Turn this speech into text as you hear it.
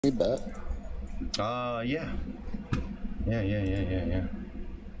Bet. Yeah.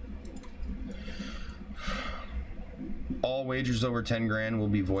 All wagers over 10 grand will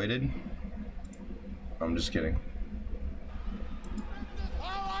be voided. I'm just kidding.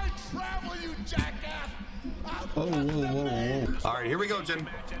 Whoa. All right, here we go, Jim.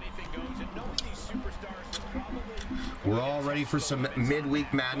 We're all ready for some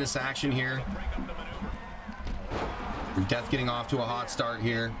midweek madness action here. Death getting off to a hot start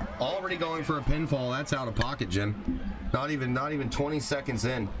here. Already going for a pinfall. That's out of pocket, Jim. Not even 20 seconds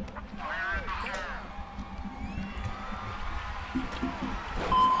in.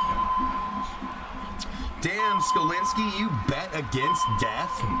 Damn, Skolinski, you bet against death?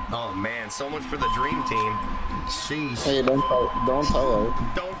 Oh man, so much for the dream team. Sheesh. Hey, don't tell her.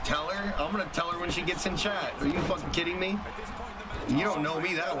 Don't tell her? I'm gonna tell her when she gets in chat. Are you fucking kidding me? You don't know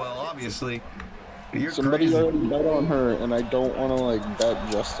me that well, obviously. You're Somebody crazy. already bet on her, and I don't want to like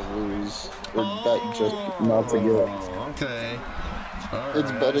bet just to lose or bet just not to get. Okay. All it's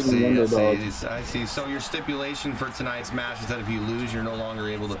right, betting the underdog. I see. So your stipulation for tonight's match is that if you lose, you're no longer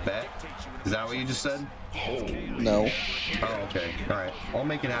able to bet. Is that what you just said? No. Oh, okay. All right. I'll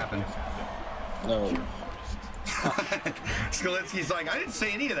make it happen. No. Skolinski's like, I didn't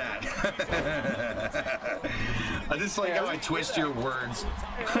say any of that. I just like how I twist your words.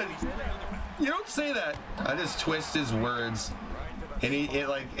 You don't say that. I just twist his words, and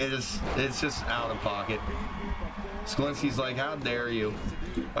it's just out of pocket. Skolinski's like, how dare you?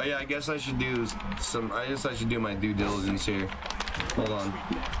 Oh yeah, I guess I should do my due diligence here. Hold on.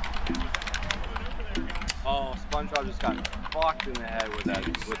 Oh, SpongeBob just got fucked in the head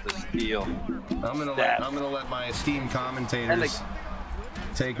with the steel. I'm gonna let my esteemed commentators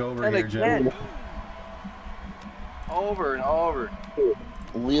take over here, Jim. Over and over.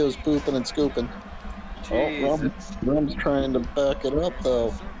 Leo's pooping and scooping. Jesus. Oh, Rum's trying to back it up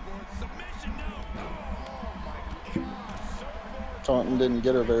though. Taunton didn't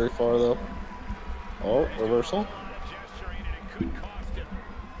get her very far though. Oh, reversal.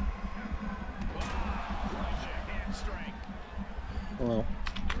 Well,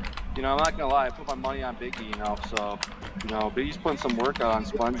 you know, I'm not gonna lie, I put my money on Biggie, you know, so, you know, Biggie's putting some work on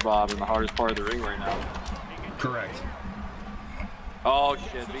SpongeBob in the hardest part of the ring right now. Correct. Oh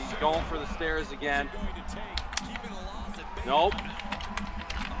shit, Biggie's going for the stairs again. Nope.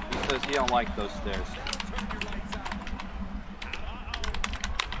 He says he don't like those stairs.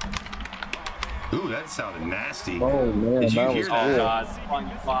 Ooh, that sounded nasty. oh man, Did you that hear was that? Oh cool. god,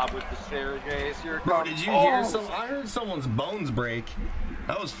 SpongeBob with the stairs, Jace. Here it Bro, comes. did you hear some? I heard someone's bones break.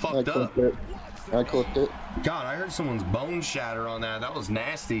 That was fucked up. I clipped it. God, I heard someone's bones shatter on that. That was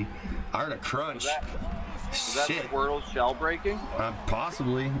nasty. I heard a crunch. Is that Shit. Squirtle's shell breaking?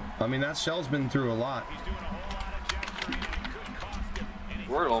 Possibly. I mean, that shell's been through a lot.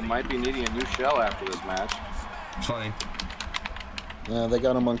 Squirtle might be needing a new shell after this match. It's funny. Yeah, they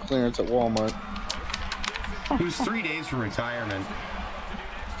got him on clearance at Walmart. He was 3 days from retirement.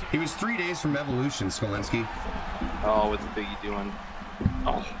 He was 3 days from evolution, Skolinski. Oh, what's Biggie doing?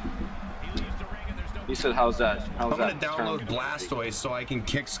 Oh. He said, how's that? How's I'm gonna that download Blastoise so I can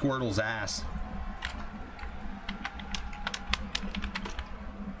kick Squirtle's ass.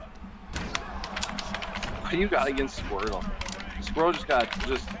 What do you got against Squirtle? Squirtle just got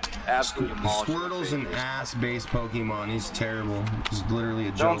absolutely demolished. Squirtle's an ass-based Pokemon. He's terrible. He's literally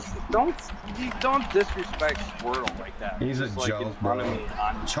a joke. Don't disrespect Squirtle like that. He's a Just joke, in front bro. of me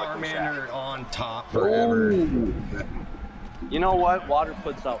on Charmander on top forever. You know what? Water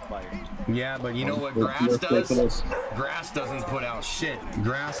puts out fire. Yeah, but you know what grass does? Grass doesn't put out shit.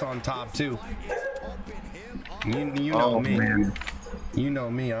 Grass on top too. You know me. Man. You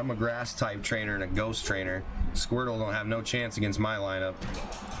know me. I'm a grass type trainer and a ghost trainer. Squirtle don't have no chance against my lineup.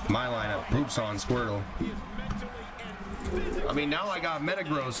 My lineup poops on Squirtle. I mean, now I got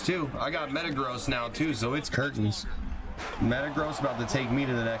Metagross too. I got Metagross now too, so it's curtains. Metagross about to take me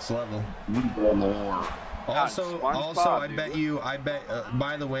to the next level. Also, I bet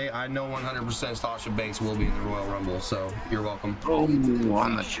by the way, I know 100% Sasha Banks will be in the Royal Rumble, so you're welcome. Oh,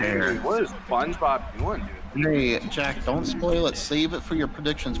 on the chair. What is SpongeBob doing, dude? Hey, Jack, don't spoil it. Save it for your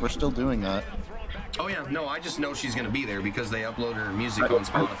predictions. We're still doing that. Oh yeah, no, I just know she's gonna be there because they uploaded her music on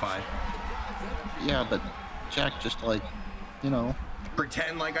Spotify. Yeah, but Jack, just like, you know.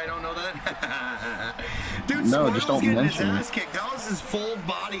 Pretend like I don't know that? Dude, No, Squirtle's just don't getting his mention it. ass kicked. How is his full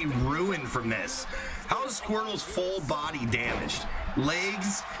body ruined from this? How is Squirtle's full body damaged?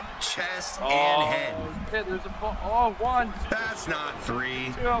 Legs, chest, and head. Shit, there's a one. That's not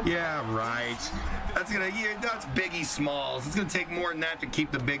 3. Yeah, right. That's that's Biggie Smalls. It's gonna take more than that to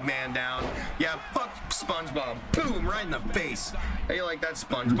keep the big man down. Yeah, fuck SpongeBob. Boom, right in the face. How you like that,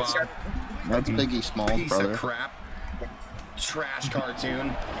 SpongeBob? That's Biggie Smalls, Piece brother. of crap. Trash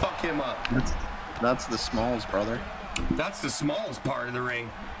cartoon. Fuck him up. That's the Smalls, brother. That's the smallest part of the ring.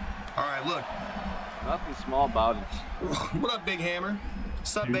 All right, look. Nothing small about it. What up, Big Hammer?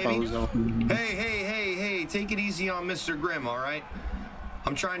 What's up, baby? Hey, take it easy on Mr. Grimm, all right?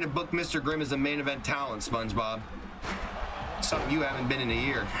 I'm trying to book Mr. Grimm as a main event talent, SpongeBob. Something you haven't been in a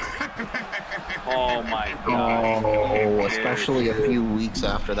year. Oh, my God. Oh, especially a few weeks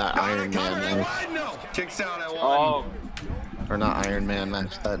after that Iron Man match. No. Kicks out at 1. Oh. Or not Iron Man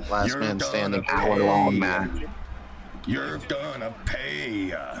match, that last man standing hour-long match. You're gonna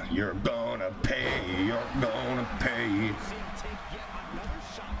pay. You're gonna pay. You're gonna pay.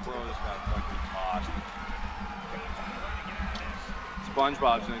 Bro, this got fucking tossed.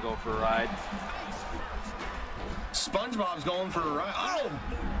 SpongeBob's gonna go for a ride. SpongeBob's going for a ride. Oh!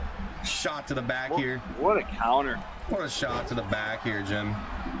 Shot to the back here. What a counter. What a shot to the back here, Jim.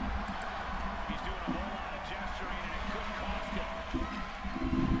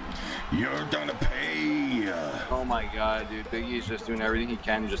 You're gonna pay. Oh my God, dude. Biggie's just doing everything he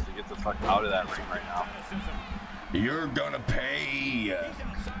can just to get the fuck out of that ring right now. You're gonna pay.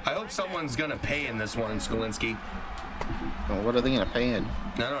 I hope someone's gonna pay in this one, Skolinski. Well, what are they gonna pay in?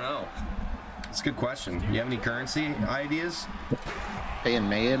 I don't know. It's a good question. You have any currency ideas? Paying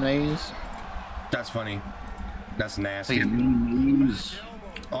mayonnaise? That's funny. That's nasty. Mayonnaise.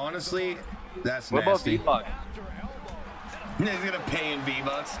 Honestly, that's what nasty. What about V-Bucks? He's gonna pay in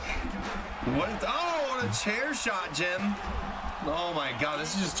V-Bucks. What a chair shot, Jim. Oh my God,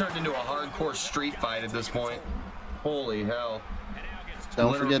 this has just turned into a hardcore street fight at this point. Holy hell.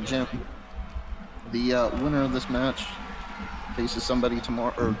 Don't forget, Jim. The winner of this match faces somebody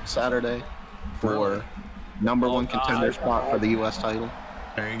tomorrow or Saturday for #1 contender spot for the U.S. title.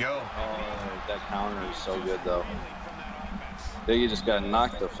 There you go. Oh, that counter is so good though. Biggie just got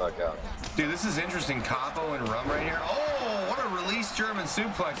knocked the fuck out. Dude, this is interesting. Capo and Rum right here. Oh, what a release German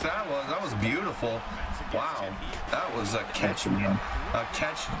suplex that was. That was beautiful. Wow. That was a catch. A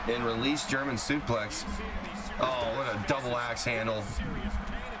catch and release German suplex. Oh, what a double axe handle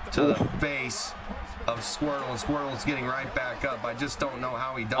to the face of Squirtle. And Squirtle's getting right back up. I just don't know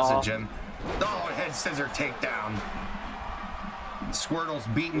how he does it, Jim. Oh, head scissor takedown. Squirtle's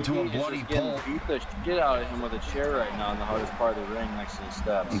beaten to a bloody pulp. Beat the shit out of him with a chair right now in the hardest part of the ring next to the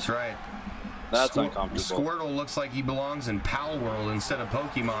steps. That's right. That's uncomfortable. Squirtle looks like he belongs in Pal World instead of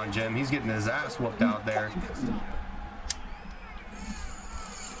Pokemon, Jim. He's getting his ass whooped out there.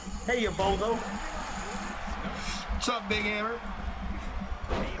 Hey, you bozo. What's up, Big Hammer?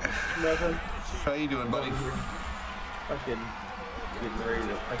 Nothing. How you doing, buddy? Fucking getting ready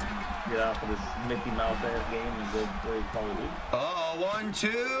to get off of this Mickey Mouse ass game and go play Call of Duty. Oh, 1,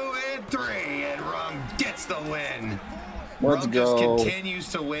 2, and 3, and Rum gets the win. Let's Rum go. just continues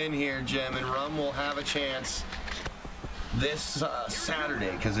to win here, Jim, and Rum will have a chance this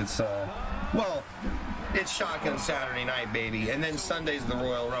Saturday because it's well, it's Shotgun Saturday night, baby, and then Sunday's the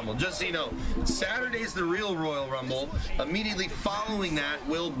Royal Rumble. Just so you know, Saturday's the real Royal Rumble. Immediately following that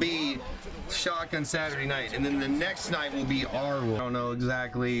will be Shotgun Saturday night, and then the next night will be our Royal. I don't know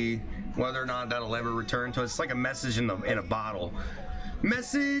exactly whether or not that'll ever return to us. It's like a message in a bottle.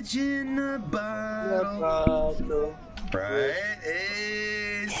 Message in a bottle. Right?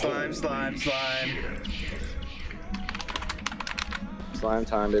 Hey, slime, slime, slime. Slime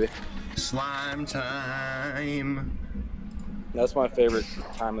time, baby. Slime time. That's my favorite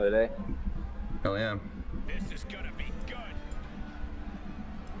time of the day. Hell yeah.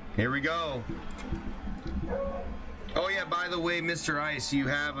 Here we go. Oh yeah, by the way, Mr. Ice, you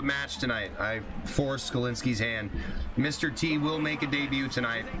have a match tonight. I forced Skolinski's hand. Mr.T will make a debut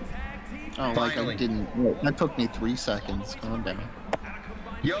tonight. Oh, finally. like I didn't. That took me 3 seconds. Calm down.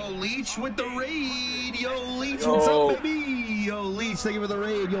 Yo, Leech with the raid. Yo, Leech, what's up, baby? Yo, Leech, thank you for the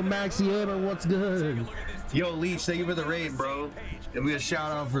raid. Yo, Maxie Hammer, what's good? Yo, Leech, thank you for the raid, bro. And we a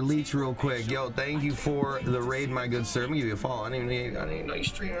shout out for Leech real quick. Yo, thank you for the raid, my good sir. Let me give you a follow. I didn't even know you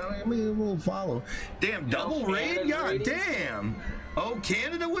stream. Let me give you a little follow. Damn, double raid? God damn. Oh,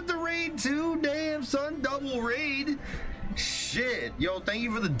 Canada with the raid too? Damn, son, double raid. Shit. Yo, thank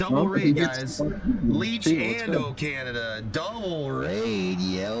you for the double raid, guys. Leech and O Canada. Double raid.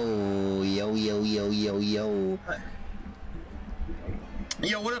 Yo, yo, yo, yo, yo, yo.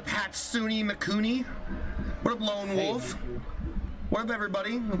 Yo, what up, Hatsune Makuni? What up, Lone Wolf? What up,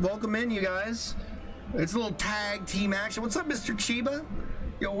 everybody? Welcome in, you guys. It's a little tag team action. What's up, Mr. Chiba?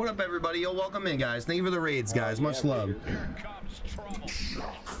 Yo, what up, everybody? Yo, welcome in, guys. Thank you for the raids, guys. Much love.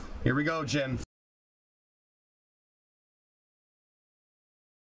 Here we go, Jim.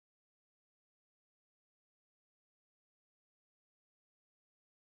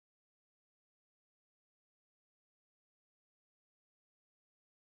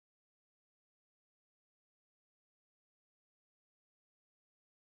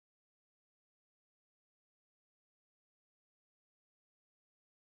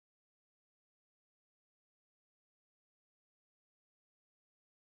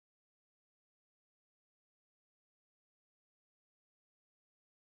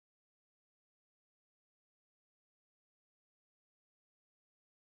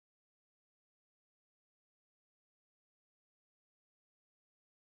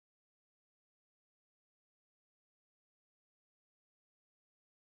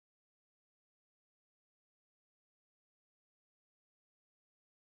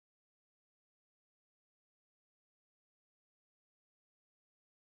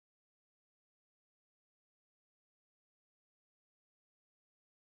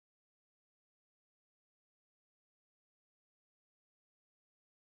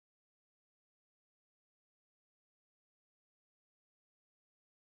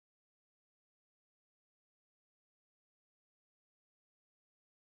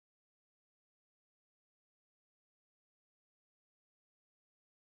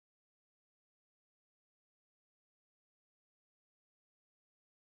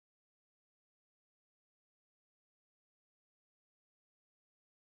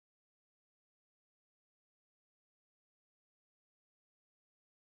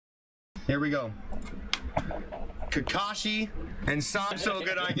 Here we go. Kakashi and I'm so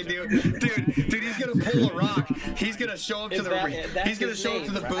good I can do it. Dude, he's gonna pull a rock. He's gonna show up to the booth. He's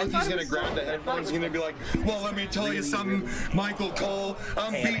gonna grab the headphones. He's gonna be like, well, let me tell you something, Michael Cole.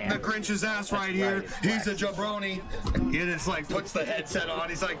 I'm beating the Grinch's ass right here. He's a jabroni. He just like puts the headset on.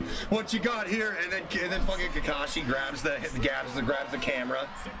 He's like, what you got here? And then fucking Kakashi grabs the camera.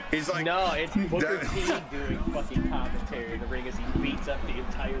 He's like, no, it's Booker T doing fucking commentary in the ring as he beats up the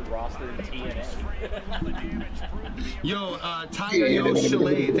entire roster in TNA. Yo, Tiger, yo,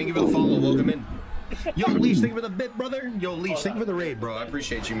 Chalet, thank you for the follow. Welcome in. Yo, Leash, thank you for the bit, brother. Yo, Leash, thank you for the raid, bro. I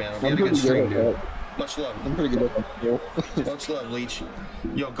appreciate you, man. You had a good stream, dude. Much love. I'm pretty good at that. Much love, Leech.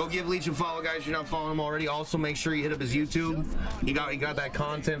 Yo, go give Leech a follow, guys. If you're not following him already. Also, make sure you hit up his YouTube. He got that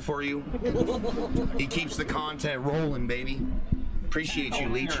content for you. He keeps the content rolling, baby. Appreciate you,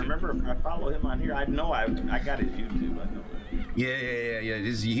 Leech. Remember, if I follow him on here, I know I got his YouTube. I know that. Yeah.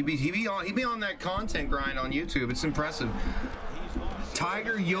 He be on that content grind on YouTube. It's impressive.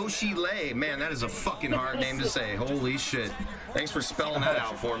 Tiger Yoshi Lay. Man, that is a fucking hard name to say. Holy shit. Thanks for spelling that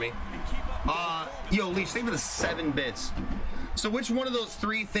out for me. Yo, Leech, thank you for the 7 bits. So which one of those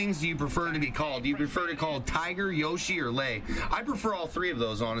 3 things do you prefer to be called? Do you prefer to call Tiger, Yoshi, or Lay? I prefer all 3 of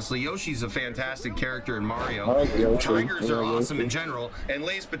those, honestly. Yoshi's a fantastic character in Mario. Tigers are awesome in general, and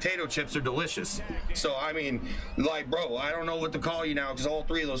Lay's potato chips are delicious. So, I mean, like, bro, I don't know what to call you now, because all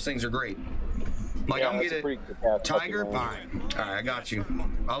 3 of those things are great. Like, I'm gonna Tiger, fine. All right, I got you.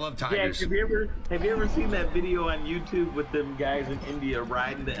 I love tigers. Yeah, have you ever seen that video on YouTube with them guys in India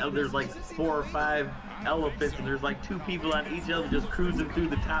riding the there's like 4 or 5 elephants, and there's like 2 people on each other just cruising through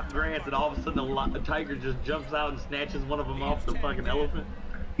the top grass, and all of a sudden a tiger just jumps out and snatches one of them off the fucking elephant?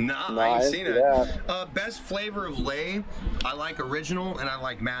 Nah, I ain't seen it. Best flavor of Lay, I like original, and I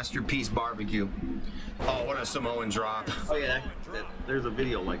like Masterpiece barbecue. Oh, what a Samoan drop. Oh yeah, there's a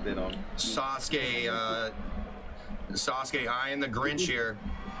video like that on. Sasuke eyeing the Grinch here.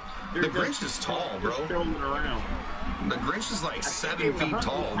 The Grinch is tall, bro. The Grinch is like 7 feet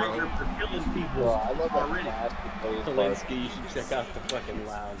tall, bro. I love that. Kalinsky, you should check out the fucking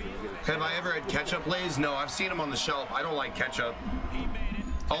lounge. Have I ever had ketchup Lays? No, I've seen them on the shelf. I don't like ketchup.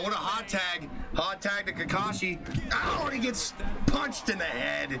 Oh, what a hot tag. Hot tag to Kakashi. Oh, and he gets punched in the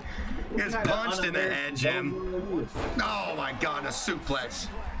head. He gets punched in the head, Jim. Oh, my God, a suplex.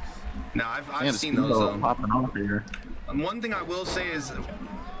 No, I've seen those, though. Popping off here. One thing I will say is,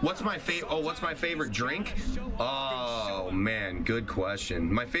 what's my favorite drink? Oh, man, good question.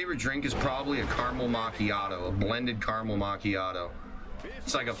 My favorite drink is probably a caramel macchiato, a blended caramel macchiato.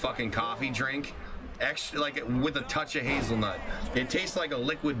 It's like a fucking coffee drink. Extra, like with a touch of hazelnut. It tastes like a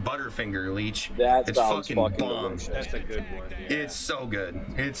liquid Butterfinger, Leech. It's fucking bomb. That's a good one. Yeah. It's so good.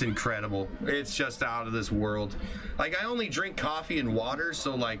 It's incredible. It's just out of this world. Like, I only drink coffee and water,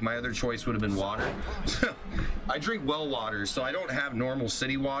 so like my other choice would have been water. I drink well water, so I don't have normal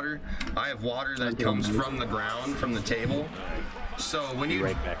city water. I have water that comes from the ground, from the table. So when you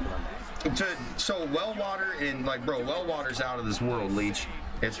so well water and like, bro, well water's out of this world, Leech.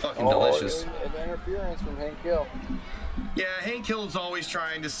 It's fucking delicious. An interference from Hank Hill. Yeah, Hank Hill's always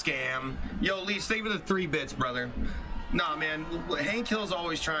trying to scam. Yo, Lee, stay with the 3 bits, brother. Nah, man, Hank Hill's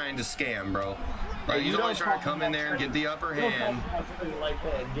always trying to scam, bro. Like, he's always trying to come in there and get the upper hand.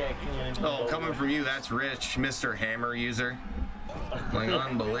 Oh, coming from you, that's rich, Mr. Hammer user. Like,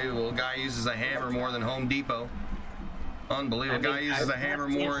 unbelievable. Guy uses a hammer more than Home Depot. Unbelievable. Guy uses a hammer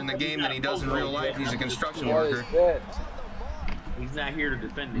more in the game than he does in real life. He's a construction worker. He's not here to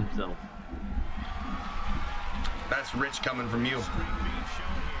defend himself. That's rich coming from you.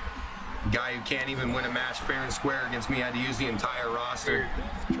 Guy who can't even win a match fair and square against me had to use the entire roster.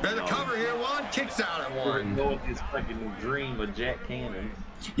 There's a cover here, one kicks out at one. Go with this fucking dream of JackCannon.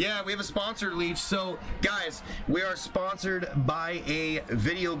 Yeah, we have a sponsor, Leech. So, guys, we are sponsored by a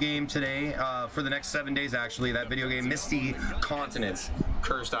video game today for the next 7 days, actually. That video game, Misty Continents,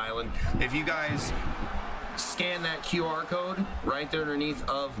 Cursed Island. If you guys scan that QR code right there underneath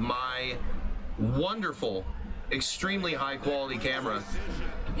of my wonderful, extremely high-quality camera,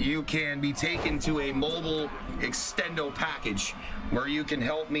 you can be taken to a mobile extendo package where you can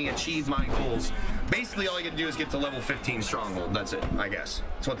help me achieve my goals. Basically, all you can do is get to level 15 stronghold. That's it, I guess.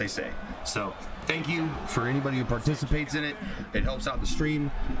 That's what they say. So, thank you for anybody who participates in it. It helps out the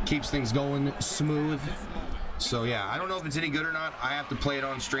stream, keeps things going smooth. So, yeah, I don't know if it's any good or not. I have to play it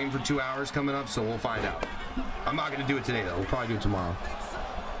on stream for 2 hours coming up, so we'll find out. I'm not going to do it today, though. We'll probably do it tomorrow.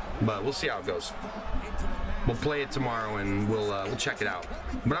 But we'll see how it goes. We'll play it tomorrow and we'll check it out.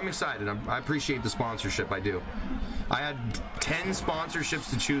 But I'm excited. I appreciate the sponsorship. I do. I had 10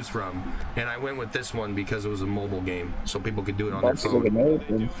 sponsorships to choose from, and I went with this one because it was a mobile game, so people could do it on their phone.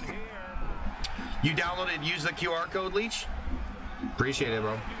 You downloaded and used the QR code, Leech? Appreciate it,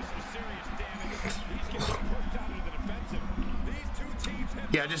 bro.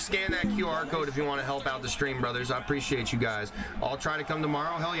 Yeah, just scan that QR code if you want to help out the stream, brothers. I appreciate you guys. I'll try to come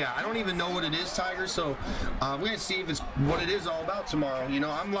tomorrow. Hell yeah. I don't even know what it is, Tiger, so we're going to see if it's what it is all about tomorrow. You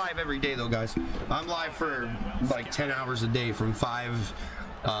know, I'm live every day, though, guys. I'm live for like 10 hours a day from 5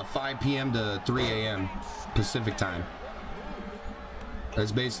 p.m. to 3 a.m. Pacific time.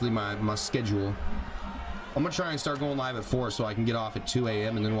 That's basically my schedule. I'm going to try and start going live at 4 so I can get off at 2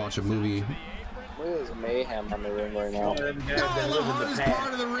 a.m. and then watch a movie. Look at this mayhem on the ring right now. Oh, the hardest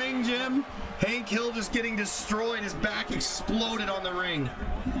part of the ring, Jim. Hank Hill just getting destroyed. His back exploded on the ring.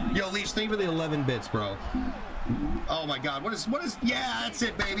 Yo, Leech, thank you for the 11 bits, bro. Oh my God, what is? Yeah, that's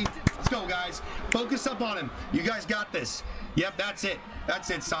it, baby. Let's go, guys. Focus up on him. You guys got this. Yep, that's it.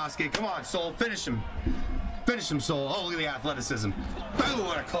 That's it, Sasuke. Come on, Soul, finish him. Finish him, Soul. Oh, look at the athleticism. Boom,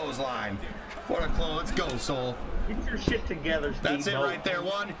 what a clothesline. What a close. Let's go, Soul. Get your shit together, Steve. That's it right there.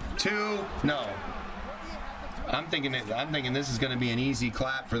 1, 2, no. I'm thinking this is going to be an easy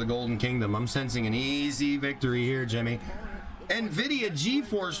clap for the Golden Kingdom. I'm sensing an easy victory here, Jimmy. NVIDIA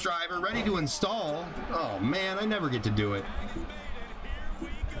GeForce driver ready to install. Oh, man, I never get to do it.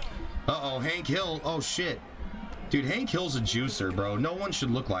 Uh-oh, Hank Hill. Oh, shit. Dude, Hank Hill's a juicer, bro. No one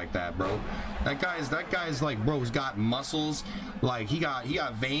should look like that, bro. That guy's like, bro, he's got muscles. Like, he got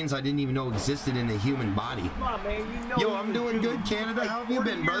veins I didn't even know existed in the human body. Come on, man. You know yo, I'm doing good, Canada. How have you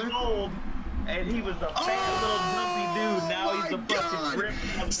been, brother? Old, and he was a fat little dumpy dude. Now he's a fucking rip.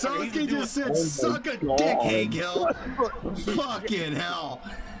 Sasuke just said, suck a dick, Hank Hill. Fucking hell.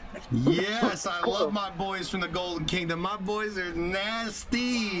 Yes, I love my boys from the Golden Kingdom. My boys are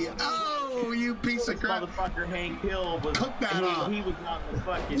nasty. Oh, you piece of crap. Motherfucker Hank Hill was, cook that up. He was on the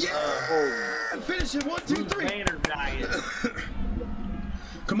fucking finish it. 1, 2, 3. Banner diet.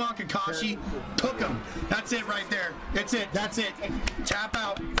 Come on, Kakashi. Cook him. That's it right there. That's it. That's it. Tap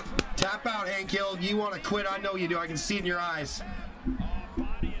out. Tap out, Hank Hill. You want to quit? I know you do. I can see it in your eyes.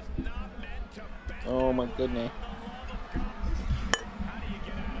 Oh my goodness.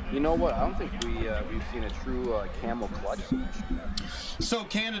 You know what? I don't think we've seen a true camel clutch. So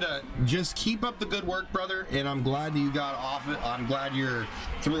Canada, just keep up the good work, brother. And I'm glad that you got off it. I'm glad you're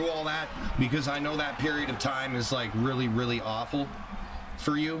through all that because I know that period of time is like really, really awful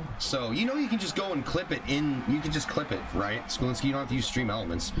for you. So you know you can just go and clip it in. You can just clip it, right? Skulinski, you don't have to use Stream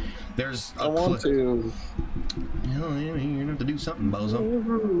Elements. There's a clip. You know, you're gonna have to do something,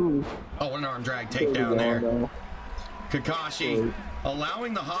 bozo. Oh, an arm drag takedown there. Kakashi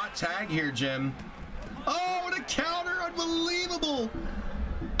allowing the hot tag here, Jim. Oh, what a counter! Unbelievable!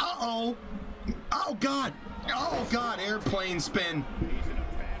 Uh-oh! Oh God! Oh God! Airplane spin.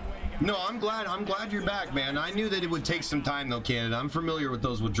 No, I'm glad you're back, man. I knew that it would take some time, though, Canada. I'm familiar with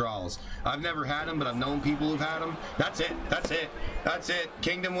those withdrawals. I've never had them, but I've known people who've had them. That's it. That's it. That's it.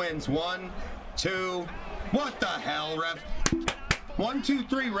 Kingdom wins. 1, 2. What the hell, ref? 1, 2,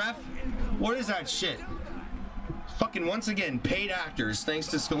 3, ref. What is that shit? Fucking once again, paid actors, thanks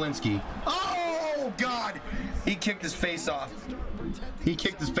to Skolinski. Oh, God! He kicked his face off. He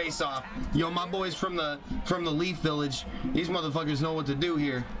kicked his face off. Yo, my boys from the Leaf Village, these motherfuckers know what to do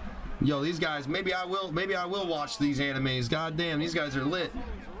here. Yo, these guys, maybe I will watch these animes. God damn, these guys are lit.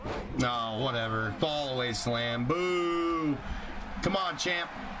 No, whatever. Fall away slam. Boo! Come on,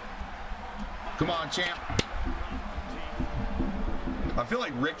 champ. Come on, champ. I feel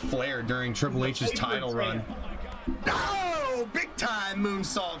like Ric Flair during Triple H's title run. No! Big time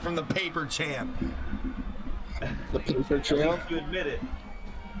moonsault from the paper champ. The paper champ? You admit it.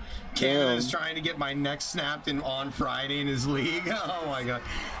 Canada's trying to get my neck snapped on Friday in his league. Oh my God.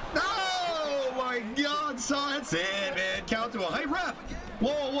 Oh my God, so that's it, man. Count to a. Hey, ref.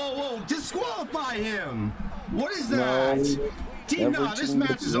 Whoa, whoa, whoa. Disqualify him. What is that? Nah, this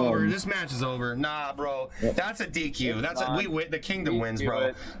match is over. This match is over. Nah, bro. That's a DQ. That's a the Kingdom wins,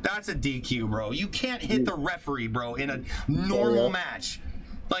 bro. That's a DQ, bro. You can't hit the referee, bro, in a normal match.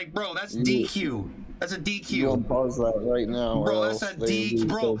 Like, bro, that's DQ. That's a DQ. You'll pause that right now, bro. That's a DQ,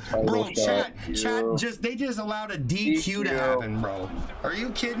 bro. Chat. They just allowed a DQ to happen, bro. Are you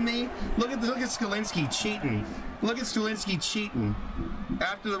kidding me? Look at Skolinski cheating. Look at Skolinski cheating.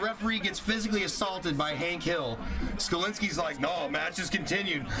 After the referee gets physically assaulted by Hank Hill, Skolinski's like, no, match is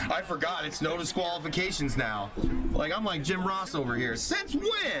continued. I forgot, it's no disqualifications now. Like, I'm like Jim Ross over here. Since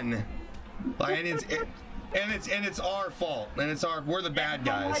when? Like, and it's our fault. And we're the bad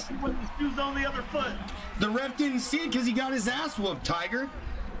guys. With the shoes on the other foot. The ref didn't see it because he got his ass whooped, Tiger.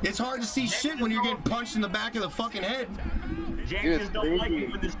 It's hard to see shit when you're getting punched in the back of the fucking head. Jack just don't like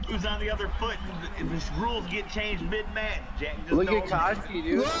it when the shoe's on the other foot and the rules get changed mid-match. Jack just look at Koski,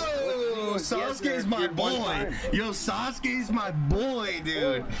 dude. Whoa! Sasuke's my boy. Yo, Sasuke's my boy,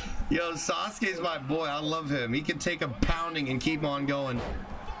 dude. Yo, Sasuke's my boy. I love him. He can take a pounding and keep on going.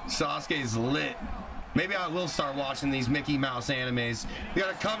 Sasuke's lit. Maybe I will start watching these Mickey Mouse animes. We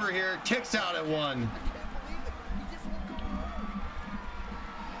got a cover here. Kicks out at one.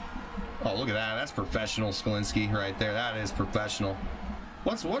 Oh, look at that. That's professional, Skolinski, right there. That is professional.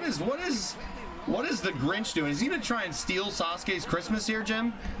 What is the Grinch doing? Is he gonna try and steal Sasuke's Christmas here,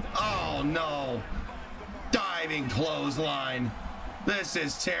 Jim? Oh no. Diving clothesline. This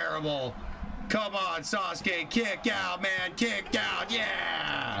is terrible. Come on, Sasuke. Kick out, man. Kick out.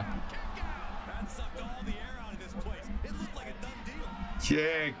 Yeah.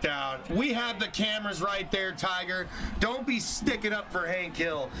 Kicked out. We have the cameras right there, Tiger. Don't be sticking up for Hank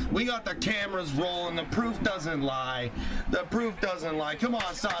Hill. We got the cameras rolling. The proof doesn't lie. The proof doesn't lie. Come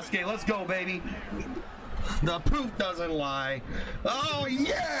on, Sasuke. Let's go, baby. The proof doesn't lie. Oh,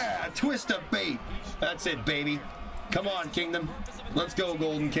 yeah. Twist of bait. That's it, baby. Come on, Kingdom. Let's go,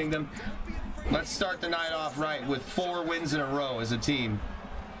 Golden Kingdom. Let's start the night off right with 4 wins in a row as a team.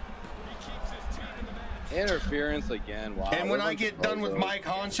 Interference again. Wow. And when I get done with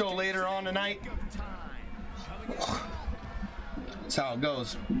MikeHancho later on tonight, that's how it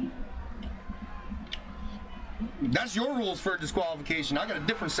goes. That's your rules for disqualification. I got a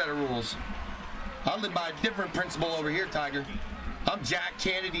different set of rules. I live by a different principle over here, Tiger. I'm Jack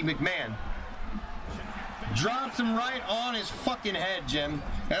Kennedy McMahon. Drops him right on his fucking head, Jim.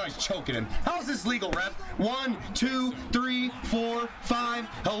 Now he's choking him. How is this legal, ref? 1, 2, 3, 4, 5.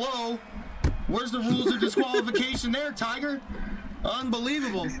 Hello? Where's the rules of disqualification there, Tiger?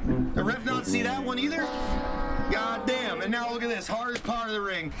 Unbelievable. The ref not see that one either? God damn. And now look at this. Hardest part of the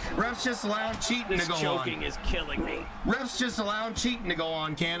ring. Refs just allowed cheating to go on. This choking is killing me. Refs just allowed cheating to go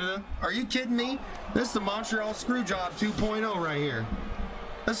on, Canada. Are you kidding me? This is the Montreal Screwjob 2.0 right here.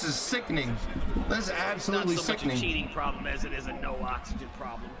 This is sickening. This is absolutely sickening. It's not so much a cheating problem as it is a no oxygen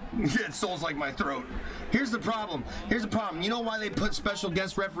problem. It sounds like my throat. Here's the problem. Here's the problem. You know why they put special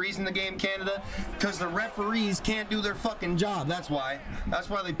guest referees in the game, Canada? Because the referees can't do their fucking job. That's why. That's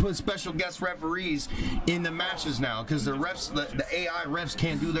why they put special guest referees in the matches now. Because the refs, the AI refs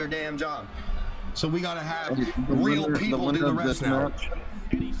can't do their damn job. So we gotta have real people do the refs now.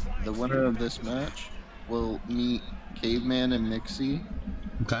 The winner of this match will meet Caveman and Mixy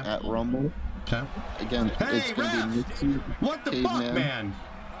at Rumble. Okay. Again, it's going to be Mixy, what the Caveman, fuck, man?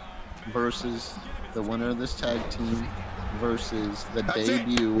 Versus the winner of this tag team versus the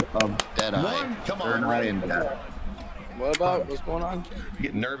debut of Deadeye. Come on, What about? What's going on? I'm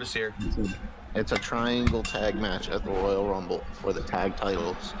getting nervous here. It's a triangle tag match at the Royal Rumble for the tag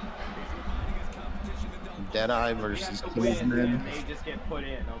titles. Deadeye versus Caveman. They just get put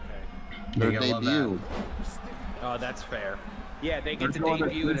in, okay. Their debut. Oh, that's fair. Yeah, they get to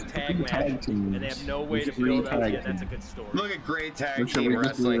debut in a tag match, and they have no way to build up. Yeah, that's a good story. Look at great tag team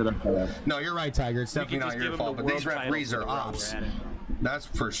wrestling. No, you're right, Tiger. It's definitely not your fault, but these referees are ops. That's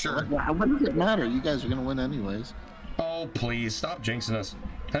for sure. What does it matter? You guys are gonna win anyways. Oh, please stop jinxing us.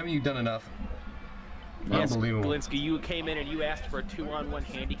 Haven't you done enough? Yes, Unbelievable. Blinsky, you came in and you asked for a 2-on-1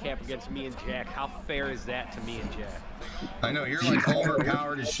 handicap against me and Jack. How fair is that to me and Jack? I know, you're like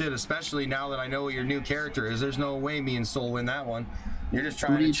overpowered as shit, especially now that I know what your new character is. There's no way me and Soul win that one. You're just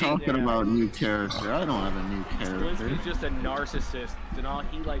trying to cheat. What are you talking about, new character? I don't have a new character. Blinsky's just a narcissist, and all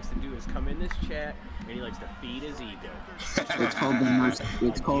he likes to do is come in this chat, and he likes to feed his ego. It's called the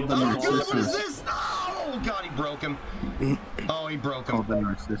narcissist. Oh, God, what is this? Oh, God, he broke him. Oh, he broke him. It's called the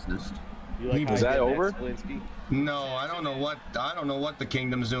narcissist. Is that over? No, I don't know what the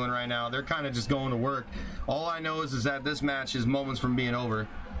Kingdom's doing right now. They're kind of just going to work. All I know is that this match is moments from being over.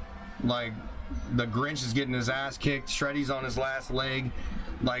 Like, the Grinch is getting his ass kicked. Shreddy's on his last leg.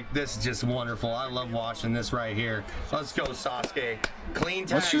 Like, this is just wonderful. I love watching this right here. Let's go, Sasuke. Clean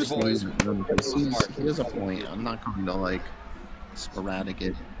tags, boys. He has a point. I'm not going to, like, sporadic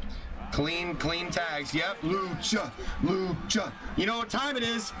it. Clean tags. Yep, lucha. You know what time it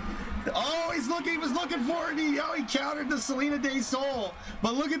is? Oh, he was looking for it. He countered the Selena DeSole.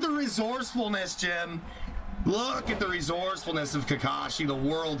 But look at the resourcefulness, Jim. Look at the resourcefulness of Kakashi, the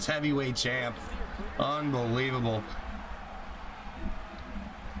world's heavyweight champ. Unbelievable.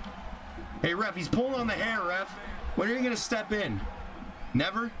 Hey, ref, he's pulling on the hair, ref. When are you going to step in?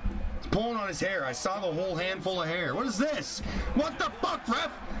 Never? He's pulling on his hair. I saw the whole handful of hair. What is this? What the fuck,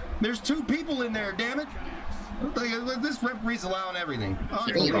 ref? There's 2 people in there, damn it. This referee's allowing everything.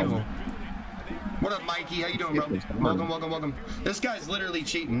 Unbelievable. What up, Mikey? How you doing, bro? Welcome. This guy's literally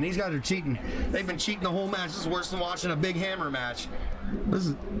cheating. These guys are cheating. They've been cheating the whole match. This is worse than watching a big hammer match.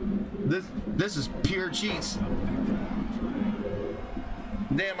 This is pure cheats.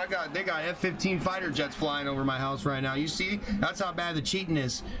 Damn, they got F-15 fighter jets flying over my house right now. You see? That's how bad the cheating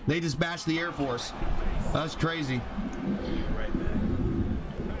is. They dispatched the Air Force. That's crazy.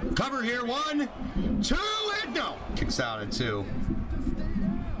 Cover here, 1, 2, and no. Kicks out at 2.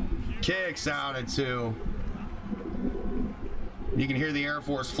 Kicks out at 2. You can hear the Air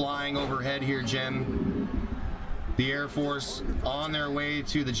Force flying overhead here, Jim. The Air Force on their way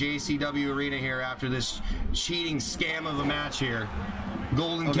to the JCW arena here after this cheating scam of a match here.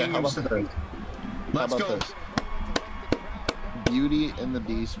 Golden Kingdom. Let's go. This? Beauty and the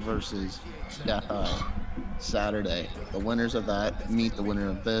Beast versus Saturday. The winners of that meet the winner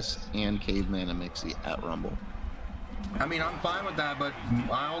of this and Caveman and Mixy at Rumble. I mean, I'm fine with that, but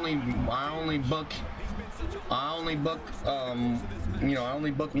I only book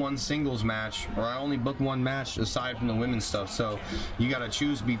one singles match, or I only book one match aside from the women's stuff. So you got to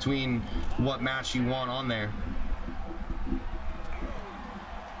choose between what match you want on there.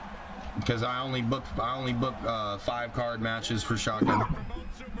 Because I only book 5-card matches for Shotgun.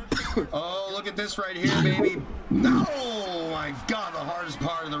 Oh, look at this right here, baby. No, my God, the hardest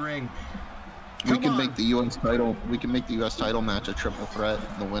part of the ring. We can make the U.S. title match a triple threat.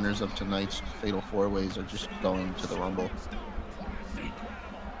 The winners of tonight's Fatal 4-Ways are just going to the Rumble.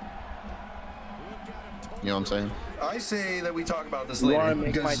 You know what I'm saying? I say that we talk about this later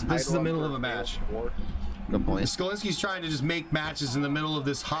because this is the middle of a match. Good point. Skolinski's trying to just make matches in the middle of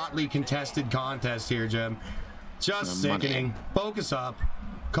this hotly contested contest here, Jim. Just sickening. Focus up.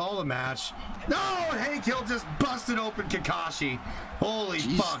 Call the match. No, and Haykill just busted open Kakashi. Holy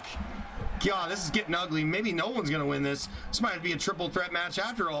fuck. God, this is getting ugly. Maybe no one's going to win this. This might be a triple threat match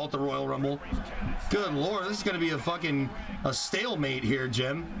after all at the Royal Rumble. Good Lord, this is going to be a stalemate here,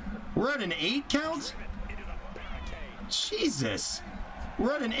 Jim. We're at an 8 count? Jesus.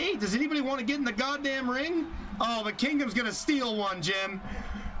 We're at an 8. Does anybody want to get in the goddamn ring? Oh, the Kingdom's going to steal one, Jim.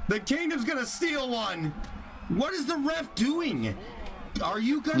 The Kingdom's going to steal one. What is the ref doing? Are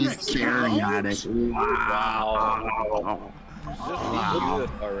you going to staring at it? Wow.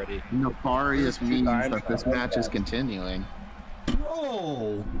 Already. Nefarious means that this match is continuing.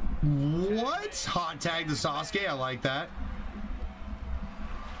 Bro, what? Hot tag to Sasuke. I like that.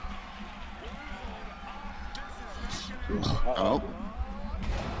 Oh.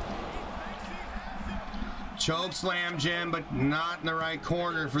 Choke slam, Jim, but not in the right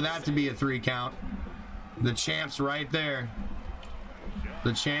corner for that to be a 3 count. The champ's right there.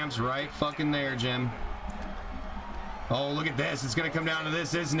 The champ's right fucking there, Jim. Oh, look at this. It's going to come down to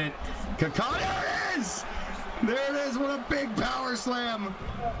this, isn't it? Kakana, there it is! There it is. What a big power slam.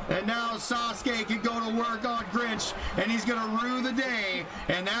 And now Sasuke can go to work on Grinch, and he's going to rue the day.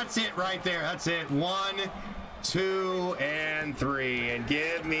 And that's it right there. That's it. 1, 2 and 3, and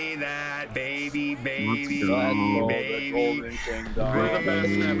give me that baby, baby, baby.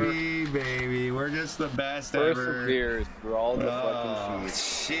 We're just the best ever. Cheers for all the fucking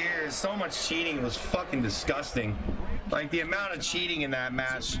cheese. Cheers. So much cheating. It was fucking disgusting. Like, the amount of cheating in that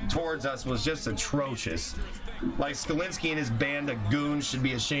match towards us was just atrocious. Like, Skalinsky and his band of goons should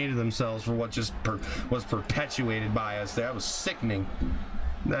be ashamed of themselves for what just was perpetuated by us. That was sickening.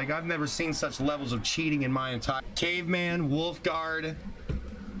 Like, I've never seen such levels of cheating in my entire... Caveman, WolfGuard,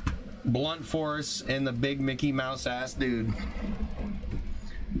 BluntForce, and the big Mickey Mouse ass dude.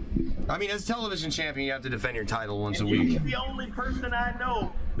 I mean, as television champion, you have to defend your title once a week. He's the only person I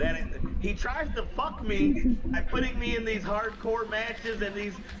know that he tries to fuck me by putting me in these hardcore matches and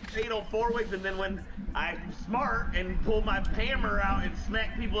these fatal 4-weeks, and then when I'm smart and pull my hammer out and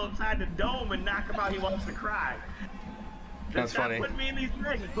smack people upside the dome and knock them out, he wants to cry. That's funny. Put me in these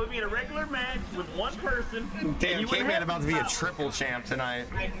matches. Put me in a regular match with one person. Damn, Caveman about to be a triple champ tonight.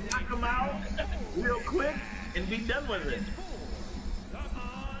 I can knock him out real quick and be done with it.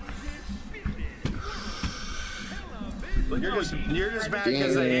 You're just mad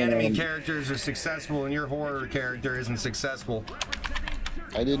because the anime characters are successful and your horror character isn't successful.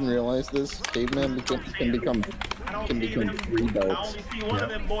 I didn't realize this. Caveman can become 3 belts. I only see one of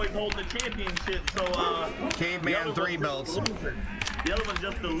them boys hold the championship, so Caveman 3 belts. The other one's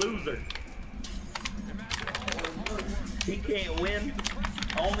just a loser. He can't win.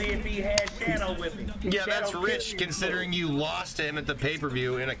 Only if he has Shadow with him. Yeah, that's rich considering you lost to him at the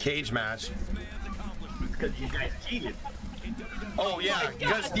pay-per-view in a cage match. Because you guys cheated. Oh yeah,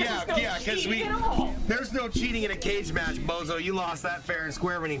 because there's no cheating in a cage match, Bozo. You lost that fair and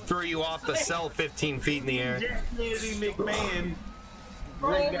square when he threw you off the cell 15 feet in the air. JackCannon McMahon.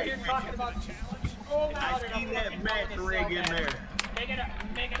 Bro, you're talking about I see that match rig in there. Make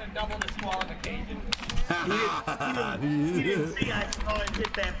it a double the small occasion. He didn't see I saw him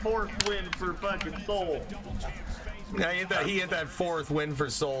hit that 4th win for fucking Soul. Yeah, he hit that 4th win for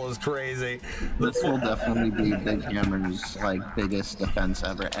Soul is crazy. This will definitely be Big Hammer's biggest defense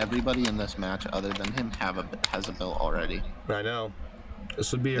ever. Everybody in this match, other than him, has a belt already. I know.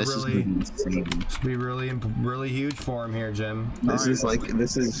 This would be really huge for him here, Jim. This is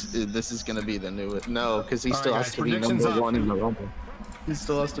gonna be the new. No, because he still has to be #1 in the Rumble. He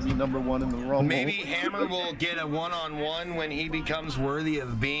still has to be #1 in the Rumble. Maybe Hammer will get a one-on-one when he becomes worthy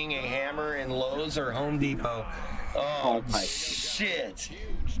of being a Hammer in Lowe's or Home Depot. Oh my shit!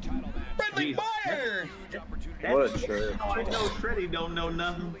 Friendly fire! What a shirt! I know Shreddy don't know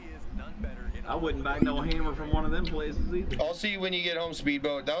nothing. I wouldn't buy no hammer from one of them places either. I'll see you when you get home,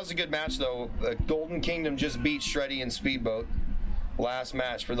 Speedboat. That was a good match, though. Golden Kingdom just beat Shreddy and Speedboat. Last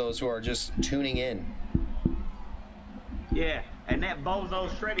match for those who are just tuning in. Yeah, and that bozo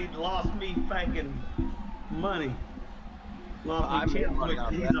Shreddy lost me fucking money. Lost me I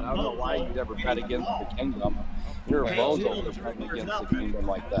don't know why you'd ever bet against the Kingdom. You're a bozo for betting against the Kingdom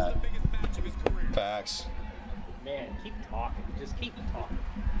like that. Facts. Man, keep talking. Just keep talking.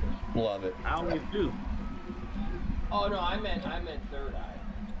 Love it. I always do. Oh no, I meant Third Eye.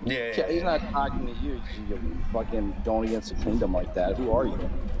 Yeah. He's not talking to you. You fucking going against the Kingdom like that. Who are you?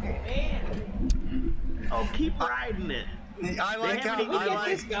 Man. Oh, keep riding it. I like how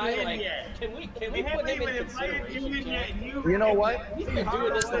this guy. Like, can we put him in consideration? You know what? He's been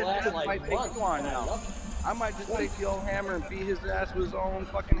doing this the last month. Now. I might just take the old hammer and beat his ass with his own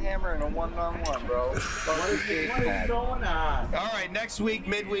fucking hammer in a one-on-one, bro. What is going on? All right, next week,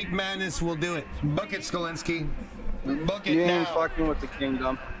 Midweek Madness, we'll do it. Book it, Skalinsky. Book it You now. ain't fucking with the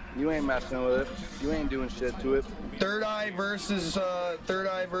Kingdom. You ain't messing with it. You ain't doing shit to it. Third Eye versus the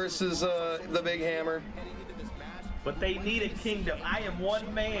Big Hammer. But they need a kingdom. I am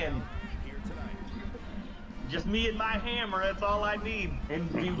one man. Just me and my hammer, that's all I need. And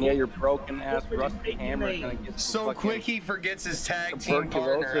yeah, your broken ass rusty hammer gonna get so quick he forgets his tag team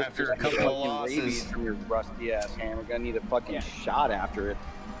partner after a couple of losses. From your rusty ass hammer, gonna need a fucking shot after it.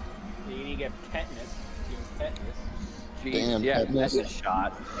 You need to get tetanus. Tetanus. Jeez, Damn, yeah, tetanus. that's a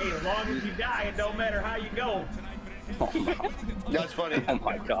shot. Hey, as long as you die, it don't matter how you go. That's funny. Oh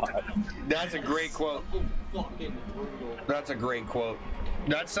my god. That's a great quote. Fucking brutal. That's a great quote.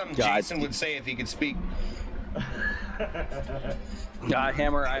 That's something Jason would say if he could speak. God,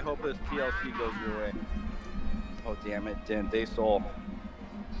 Hammer, I hope this TLC goes your way. Oh, damn it. Damn, DeSole.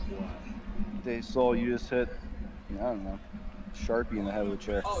 DeSole, you just hit, I don't know, Sharpie in the head of the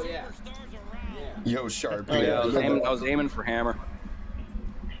chair. Oh, yeah. Yo, Sharpie. Oh, yeah, I was aiming for Hammer.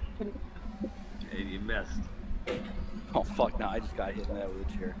 Hey, you missed. Oh, fuck, no, I just got hit in the head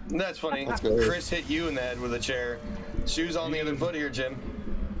with a chair. That's funny. Chris hit you in the head with a chair. Shoes on the other foot here, Jim.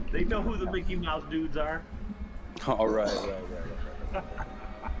 They know who the Mickey Mouse dudes are. All right.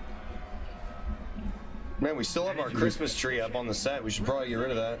 Man, we still have our Christmas tree up on the set. We should probably get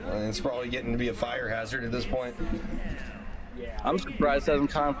rid of that. It's probably getting to be a fire hazard at this point. I'm surprised it hasn't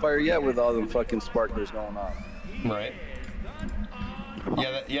caught on fire yet with all them fucking sparklers going on. Right.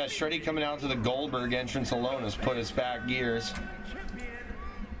 Yeah, Shreddy coming out to the Goldberg entrance alone has put us back gears.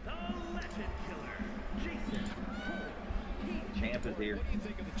 Champ is here.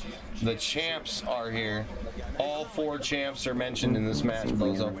 The champs are here. All 4 champs are mentioned in this match,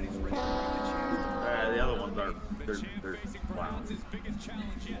 Bozo. The other ones are, they're wow.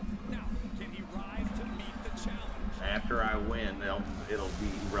 After I win, it'll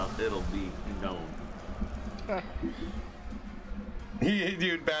be known.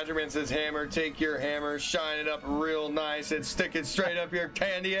 Dude, Badgerman says, hammer, take your hammer, shine it up real nice, and stick it straight up your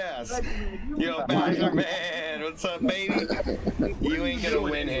candy ass. Yo, Badgerman, what's up, baby? You ain't gonna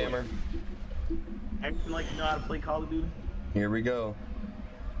win, hammer. Acting like you know how to play Call of Duty? Here we go.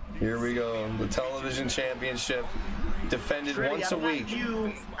 Here we go. The television championship defended Shreddy, once a week.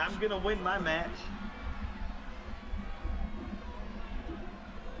 I'm gonna win my match.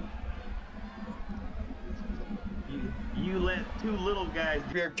 You let 2 little guys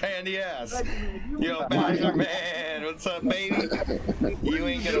your candy ass. Yo, Badgerman, what's up, baby? You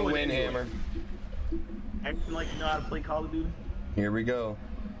ain't gonna win, hammer. Acting like you know how to play Call of Duty? Here we go.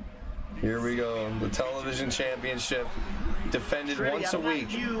 Here we go. The television championship defended Shreddy, once a week.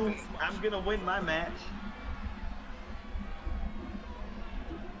 I'm gonna win my match.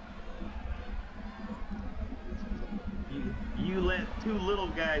 You let 2 little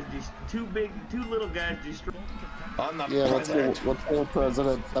guys, 2 little guys destroy. I'm the president. Let's go,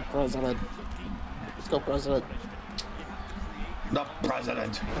 president. The president. Let's go, president. The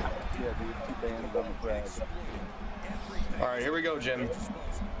president. All right, here we go, Jim.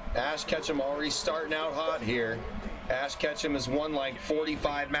 AshKetchum already starting out hot here. AshKetchum has won like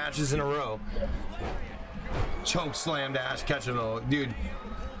 45 matches in a row. Choke slammed AshKetchum though. Dude,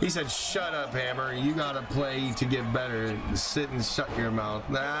 he said, shut up, hammer. You gotta play to get better. Sit and shut your mouth.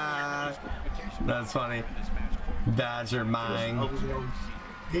 Nah, that's funny. Badger mine.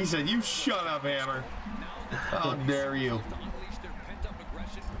 He said, you shut up, hammer. How dare you?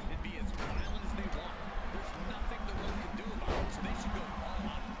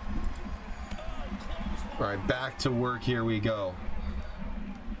 All right, back to work. Here we go.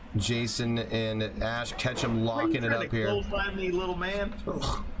 Jason and AshKetchum locking it up here. Me, little man?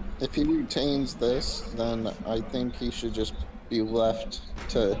 If he retains this, then I think he should just be left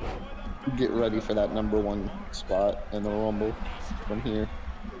to get ready for that #1 spot in the Rumble from here.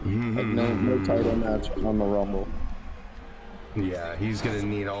 Like no title match on the Rumble. Yeah, he's gonna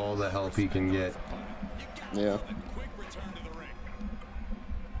need all the help he can get. Yeah.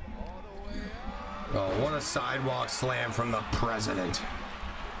 Oh, what a sidewalk slam from the president.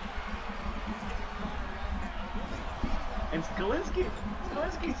 And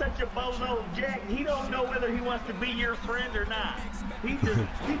Skalinski's such a bozo, Jack. He don't know whether he wants to be your friend or not. He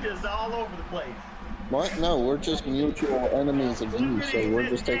just all over the place. What? No, we're just mutual enemies of you, so we're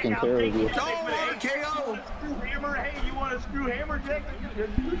just taking care of you. Oh, KO! Hammer, hey, you want to screw Hammer, Jack?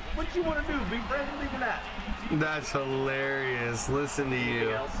 What you want to do? Be friends with him or not? That's hilarious. Listen to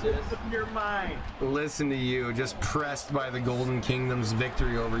you. Your mind. Listen to you. Just pressed by the Golden Kingdom's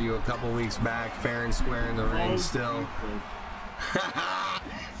victory over you a couple weeks back, fair and square in the ring still.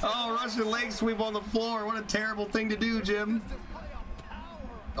 Oh, Russian leg sweep on the floor. What a terrible thing to do, Jim.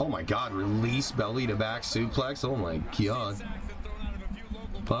 Oh my God, release belly to back suplex. Oh my God.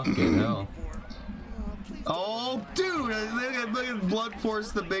 Fucking hell. Oh, dude, look at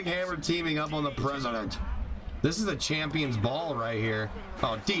BluntForce, the big hammer teaming up on the president. This is a champion's ball right here.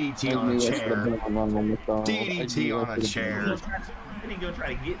 Oh, DDT on a chair. DDT on a chair. He gonna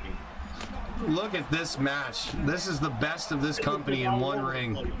try to get me. Look at this match. This is the best of this company in one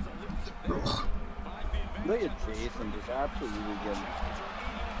ring. Look at Jason just absolutely getting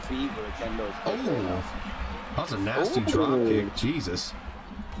fever again. Oh, that's a nasty drop kick. Jesus.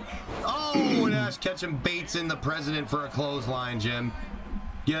 Oh, and AshKetchum baits in the president for a clothesline, Jim.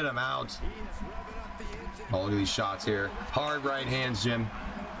 Get him out. Oh, look at these shots here. Hard right hands, Jim.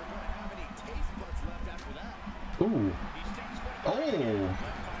 Ooh. Oh.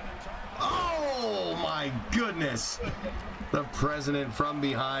 Oh, my goodness. The president from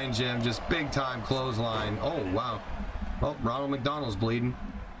behind, Jim. Just big time clothesline. Oh, wow. Oh, RonaldMcDonald's bleeding.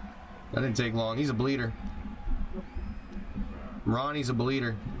 That didn't take long. He's a bleeder. Ronnie's a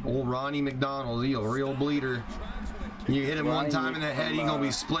bleeder. Old Ronnie McDonald, he a real bleeder. You hit him one time in the head, he's gonna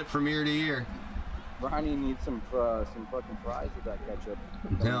be split from ear to ear. Ronnie needs some fucking fries with that ketchup.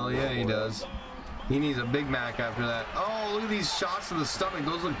 Hell yeah, he does. He needs a Big Mac after that. Oh, look at these shots to the stomach.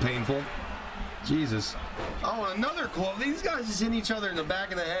 Those look painful. Jesus. Oh, another club. These guys just hit each other in the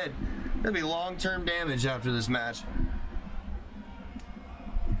back of the head. There'll be long-term damage after this match.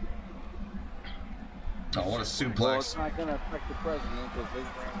 Oh, what a suplex. Well, it's not going to affect the president because his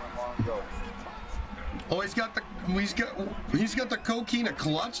ran went long ago. Oh, he's got the coquina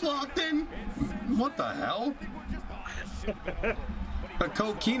clutch locked in? What the hell? The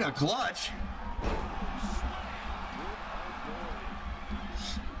coquina clutch?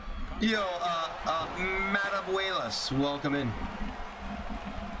 Yo, Matabuelas, welcome in.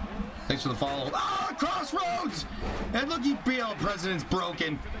 Thanks for the follow. Ah, Crossroads! And look, the president's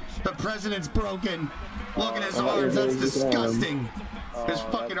broken. The president's broken. Look at his arms, that's disgusting. His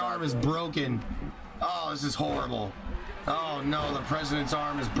fucking arm is broken. Oh, this is horrible. Oh no, the president's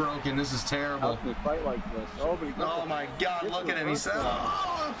arm is broken. This is terrible. How can he fight like this? Oh my God, look at him. He said,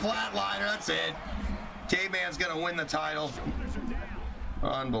 oh, a flatliner, that's it. Caveman's gonna win the title.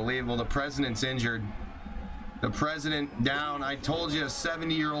 Unbelievable, the president's injured. The president down. I told you a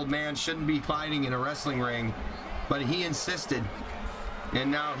 70-year-old man shouldn't be fighting in a wrestling ring, but he insisted.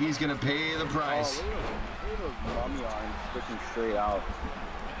 And now he's gonna pay the price. Look at those mummy arms sticking straight out.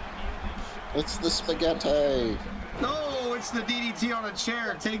 It's the spaghetti. No, it's the DDT on a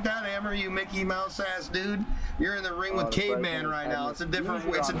chair. Take that, Hammer, you Mickey Mouse ass dude. You're in the ring with Caveman right now. It's a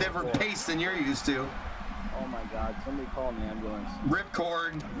different pace than you're used to. Oh my God, somebody call an ambulance.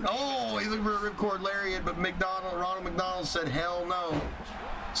 Ripcord. Oh, he's looking for a ripcord lariat, but Ronald McDonald said hell no.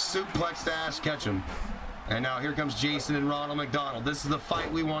 Suplex to AshKetchum. And now here comes Jason and Ronald McDonald. This is the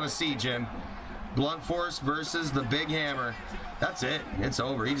fight we want to see, Jim. BluntForce versus the Big Hammer. That's it. It's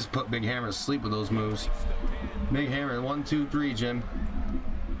over. He just put Big Hammer to sleep with those moves. Big Hammer, 1, 2, 3, Jim.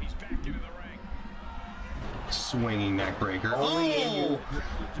 Swinging neck breaker. Oh!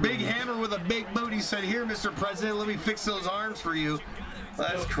 Big Hammer with a big boot. He said, here, Mr. President, let me fix those arms for you.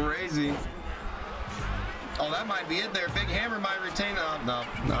 That's crazy. Oh, that might be it there. Big Hammer might retain. Oh, no,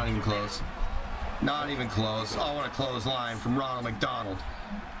 not even close. Not even close. Oh, what a clothesline from Ronald McDonald.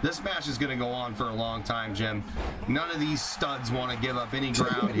 This match is going to go on for a long time, Jim. None of these studs want to give up any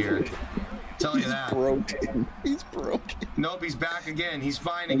ground here. Tell you that. Broken. He's broken. Nope, he's back again. He's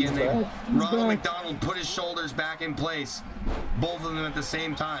fine again. Ronald McDonald put his shoulders back in place. Both of them at the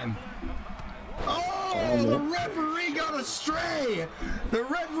same time. Oh, the referee got a stray. The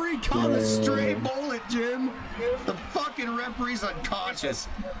referee caught a stray bullet, Jim. The fucking referee's unconscious.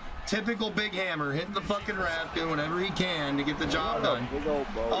 Typical Big Hammer, hitting the fucking ref, doing whatever he can to get the job done.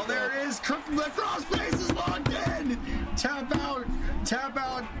 Oh, there it is. The crossface is locked in. Tap out. Tap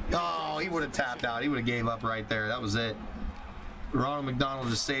out. Oh, he would have tapped out. He would have gave up right there. That was it. Ronald McDonald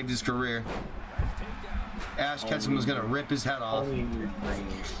just saved his career. AshKetchum was going to rip his head off.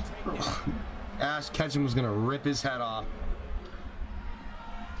 AshKetchum was going to rip his head off.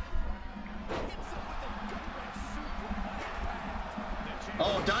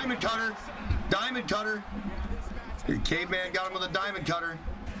 Oh, diamond cutter. Diamond cutter. Caveman got him with a diamond cutter.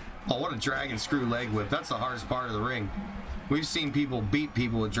 Oh, what a dragon screw leg whip. That's the hardest part of the ring. We've seen people beat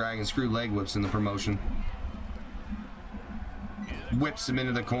people with dragon screw leg whips in the promotion. Whips him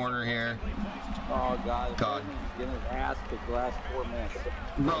into the corner here. Oh, God. He's getting his ass kicked the last 4 minutes.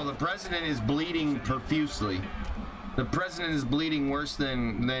 Bro, the president is bleeding profusely. The president is bleeding worse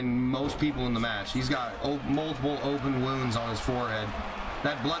than most people in the match. He's got multiple open wounds on his forehead.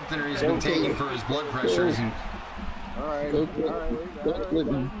 That blood thinner he's been taking for his blood pressures. And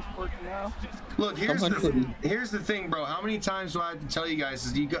look, here's the thing, bro. How many times do I have to tell you guys?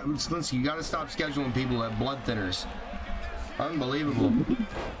 Is you got to stop scheduling people who have blood thinners. Unbelievable.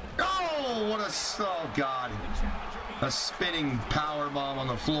 Oh, what a God! A spinning power bomb on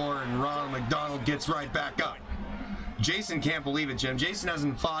the floor, and Ronald McDonald gets right back up. Jason can't believe it, Jim. Jason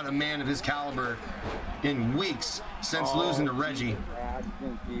hasn't fought a man of his caliber in weeks since losing to Reggie.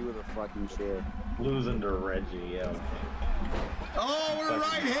 With a fucking chair. Losing to Reggie, yeah. Oh, what a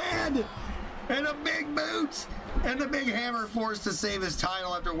right hand! And a big boot! And the Big Hammer forced to save his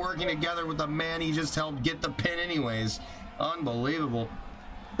title after working together with the man he just helped get the pin anyways. Unbelievable.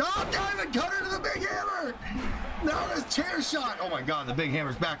 Oh, diamond cutter to the Big Hammer! Now this chair shot! Oh my God, the Big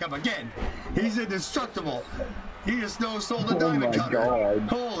Hammer's back up again. He's indestructible. He just no-sold the diamond cutter. God.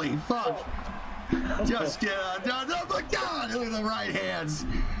 Holy fuck. Just get oh my God, look at the right hands.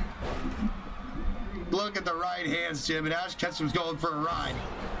 Look at the right hands, Jim. And AshKetchum's going for a ride.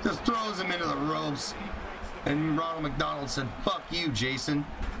 Just throws him into the ropes. And Ronald McDonald said, fuck you, Jason.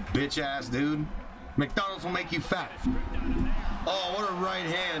 Bitch ass dude. McDonald's will make you fat. Oh, what a right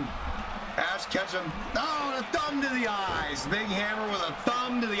hand. AshKetchum. Oh, a thumb to the eyes. Big Hammer with a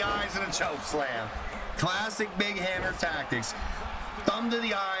thumb to the eyes and a choke slam. Classic Big Hammer tactics. Thumb to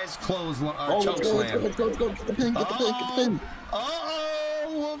the eyes, choke slam. Let's go. Get the pin. Get the pin.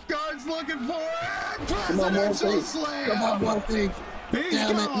 Uh-oh. WolfGuard's looking for it. Come on, Presidential slam. Come on, Wolfie. He's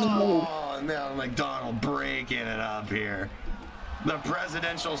Damn it, no. gone. Now McDonald breaking it up here. The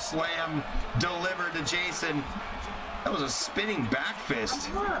presidential slam delivered to Jason. That was a spinning back fist.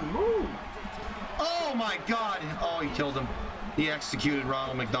 Come on, move. Oh my God. Oh, he killed him. He executed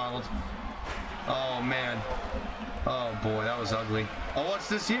RonaldMcDonald. Oh man. Oh boy, that was ugly. Oh, what's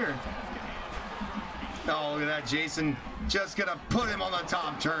this here? Oh, look at that. Jason just gonna put him on the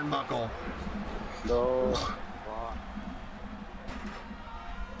top turnbuckle. No.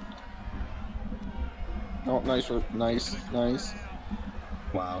 Oh, nice.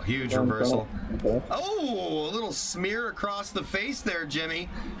 Wow, huge reversal. Oh, a little smear across the face there, Jimmy.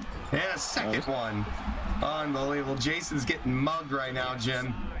 And a second one. Unbelievable. Jason's getting mugged right now,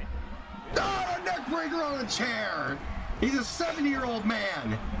 Jim. Oh, a neck breaker on a chair. He's a 70-year-old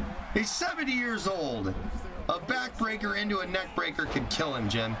man. He's 70 years old. A backbreaker into a neck breaker could kill him,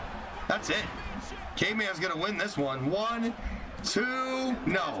 Jim. That's it. Caveman's going to win this one. 1, 2,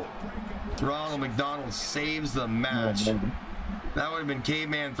 no. RonaldMcDonald saves the match. That would have been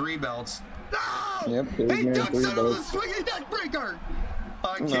Caveman 3 belts. No! Yep, He ducks out of the swinging neck breaker.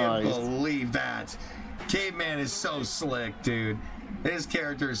 I can't believe that. Caveman is so slick, dude. His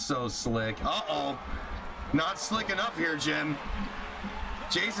character is so slick. Uh-oh. Not slick enough here, Jim.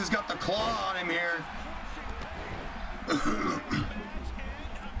 Jason's got the claw on him here.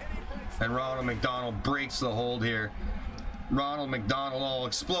 And RonaldMcDonald breaks the hold here. RonaldMcDonald all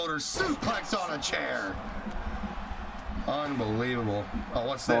exploder suplex on a chair. Unbelievable. Oh,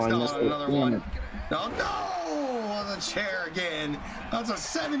 what's this? No, another one. No, on the chair again. That's a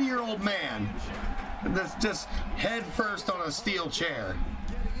 70-year-old man. That's just head first on a steel chair.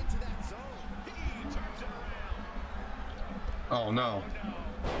 Oh no.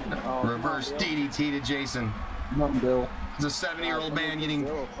 Reverse DDT to Jason. Bill. It's a 70-year-old man getting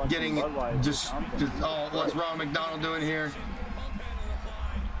just oh, what's RonaldMcDonald doing here?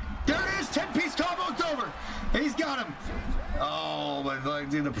 There it is, 10-piece combo, it's over. He's got him. Oh, but like,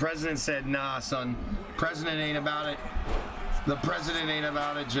 dude, the president said, nah, son. President ain't about it. The president ain't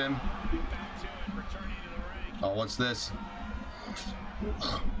about it, Jim. Oh, what's this?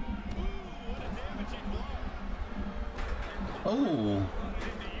 Oh.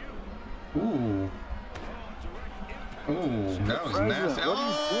 Ooh. Ooh, that was nasty.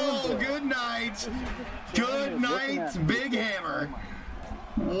 Oh, good night. Good night, Big Hammer.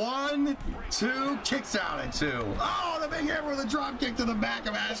 1, 2, kicks out at 2. Oh, the Big Hammer with a drop kick to the back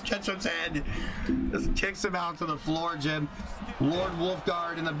of AshKetchum's head. Just kicks him out to the floor, Jim.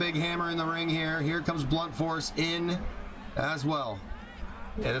 LordWolfGuard and the Big Hammer in the ring here. Here comes BluntForce in as well.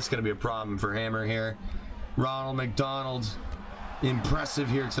 Yeah, that's going to be a problem for Hammer here. RonaldMcDonald, impressive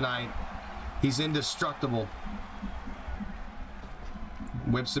here tonight. He's indestructible.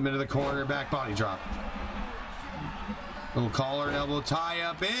 Whips him into the corner, back body drop. Little collar and elbow tie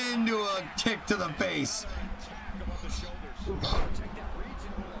up into a kick to the face.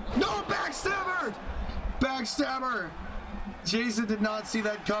 No, backstabber! Backstabber! Jason did not see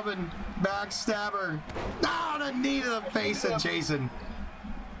that coming. Backstabber. Oh, the knee to the face of Jason.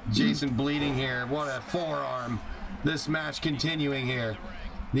 Jason bleeding here. What a forearm. This match continuing here.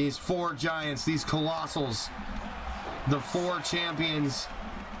 These 4 giants, these colossals. The 4 champions.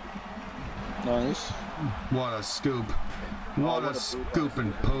 Nice. What a scoop. What a scoop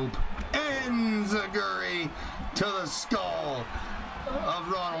and poop. Enziguri to the skull of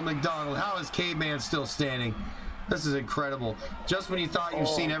RonaldMcDonald. How is Caveman still standing? This is incredible. Just when you thought you've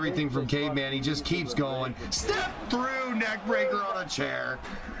seen everything from Caveman, he just keeps going. Step through neck breaker on a chair.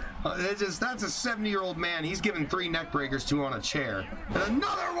 That's a 70-year-old man. He's given 3 neck breakers to on a chair. And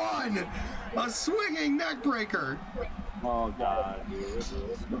another one! A swinging neck breaker. Oh, God.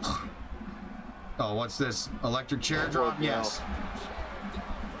 Oh, what's this? Electric chair drop? Yes.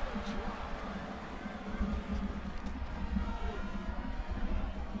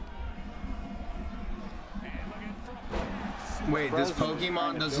 Wait, this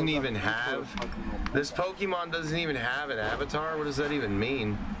Pokemon doesn't even have... This Pokemon doesn't even have an avatar? What does that even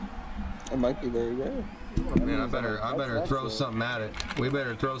mean? It might be very rare. Man, I better throw something at it. We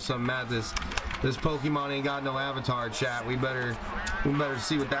better throw something at this. This Pokemon ain't got no avatar, chat. We better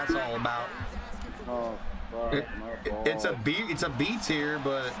see what that's all about. Oh, fuck, it's a B tier,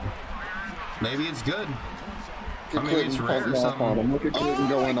 but maybe it's good. Or maybe it's rare or something. Look at Clinton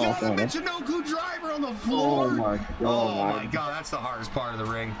going off on him. Michinoku driver on the floor. Oh my god. Oh my god, that's the hardest part of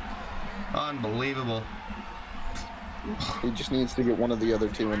the ring. Unbelievable. He just needs to get one of the other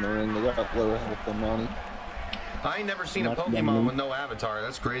two in the ring. They got lower health than Ronnie. I ain't never seen a Pokemon with no avatar.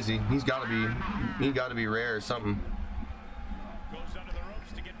 That's crazy. He's got to be rare or something.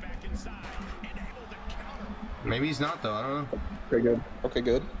 Maybe he's not though. I don't know. Pretty good. Okay,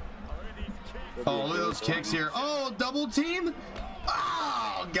 good. Oh, look at those kicks here. Oh, double team.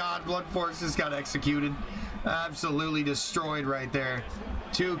 Oh God, BluntForce just got executed. Absolutely destroyed right there.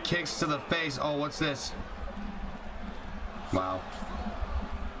 2 kicks to the face. Oh, what's this? Wow.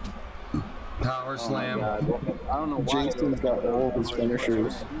 Power slam. I don't know why. Jason's got all of his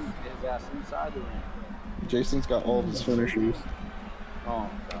finishers. His ass inside the ring. Jason's got all of his finishers. Oh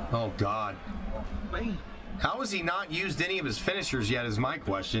God. Oh God. How has he not used any of his finishers yet is my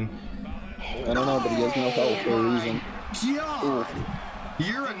question. I don't know, but he has no health for a reason. God.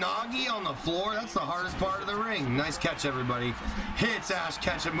 Uranagi on the floor. That's the hardest part of the ring. Nice catch, everybody. Hits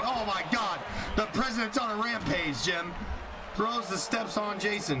AshKetchum. Oh my God. The president's on a rampage, Jim. Throws the steps on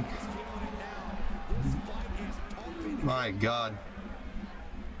Jason. My God.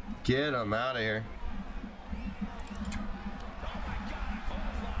 Get him out of here.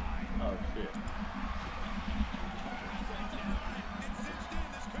 Oh shit.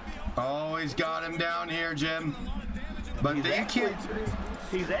 Oh, he's got him down here, Jim. But He's they actually can't.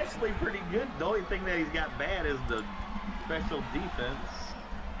 He's actually pretty good. The only thing that he's got bad is the special defense.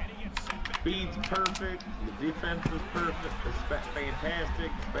 Speed's perfect. The defense is perfect. It's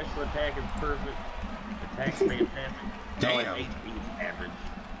fantastic. Special attack is perfect. Attack's fantastic. Damn. No, HP is average.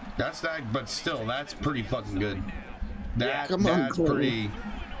 That's that, but still, that's pretty fucking good. Yeah,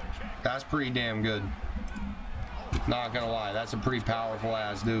 That's pretty damn good. Not gonna lie, that's a pretty powerful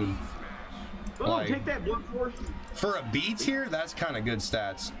ass dude. Oh, Like, take that, BluntForce. for a B tier, that's kind of good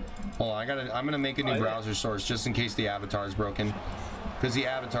stats. Hold on, I'm gonna make a new browser source just in case the avatar is broken, because the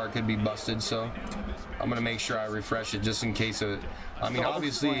avatar could be busted. So I'm gonna make sure I refresh it just in case of. I mean,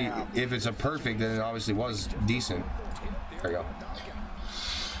 obviously, if it's a perfect, then it obviously was decent. There we go.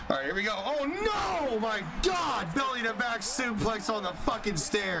 All right, here we go. Oh no, my God! Belly to back suplex on the fucking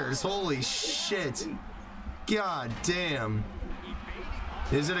stairs. Holy shit! God damn.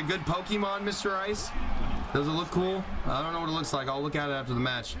 Is it a good Pokemon, Mr.Ice? Does it look cool? I don't know what it looks like. I'll look at it after the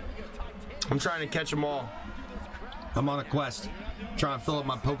match. I'm trying to catch them all. I'm on a quest. I'm trying to fill up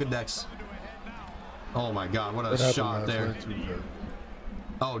my Pokedex. Oh my God, what a shot there.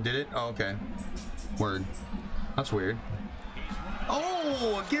 Oh, did it? Oh, okay. Word. That's weird.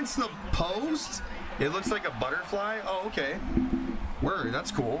 Oh, against the post? It looks like a butterfly? Oh, okay. Word,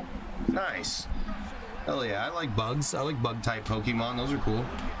 that's cool. Nice. Hell yeah, I like bugs. I like bug type Pokemon. Those are cool.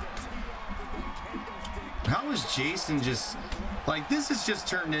 How is Jason just like this? Has just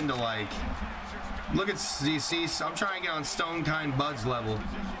turned into like, look at see, I'm trying to get on Stonekind Bud's level,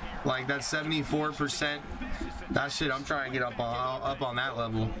 like that 74%. That shit, I'm trying to get up on that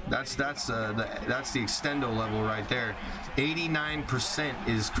level. That's the extendo level right there. 89%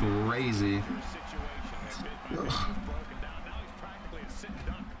 is crazy. Ugh.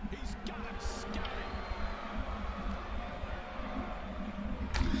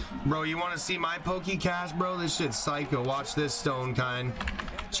 Bro, you want to see my PokeCast, bro? This shit's psycho. Watch this, Stonekind.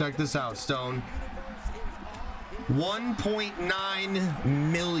 Check this out, Stone.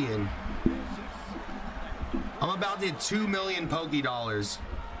 1.9 million. I'm about to hit 2 million Poke Dollars.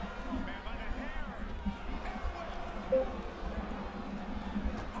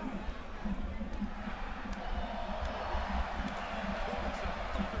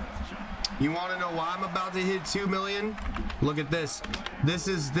 You want to know why I'm about to hit 2 million? Look at this. This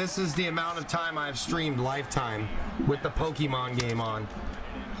is the amount of time I've streamed lifetime with the Pokemon game on.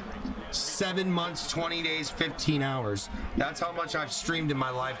 7 months, 20 days, 15 hours. That's how much I've streamed in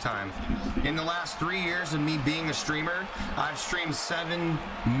my lifetime. In the last 3 years of me being a streamer, I've streamed 7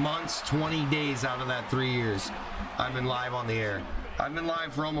 months, 20 days out of that 3 years. I've been live on the air. I've been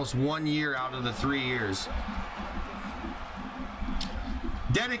live for almost 1 year out of the 3 years.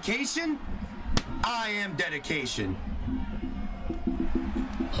 Dedication? I am dedication.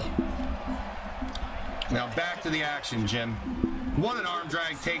 Now back to the action, Jim. What an arm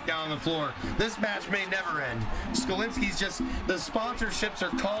drag takedown on the floor. This match may never end. Skolinski's just, the sponsorships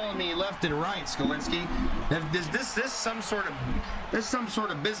are calling me left and right, Skolinski. This some sort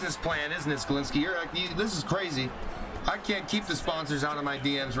of business plan, isn't it, Skolinski? This is crazy. I can't keep the sponsors out of my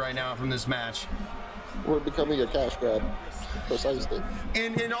DMs right now from this match. We're becoming a cash grab. Precisely.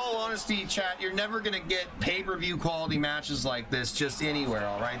 In all honesty, chat, you're never gonna get pay-per-view quality matches like this just anywhere.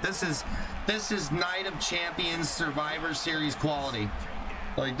 All right, this is Night of Champions Survivor Series quality.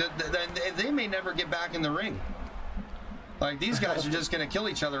 Like they may never get back in the ring. Like, these guys are just gonna kill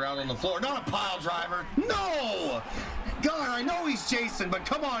each other out on the floor. Not a pile driver. No! God, I know he's Jason, but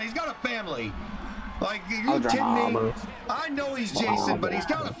come on, he's got a family. Like, you kidding me? I know he's Jason, but he's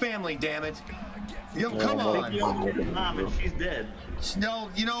got a family, damn it. Yo, come on. Mom, and she's dead. No,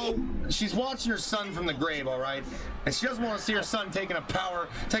 you know, she's watching her son from the grave, all right? And she doesn't want to see her son taking a pile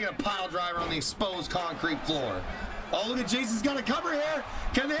driver on the exposed concrete floor. Oh, look at Jason's got a cover here.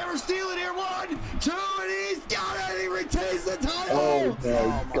 Can they ever steal it here? 1, 2, and he's got it. He retains the title. Oh,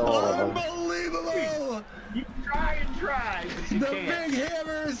 my God. Unbelievable. You try and try, but you The can't. big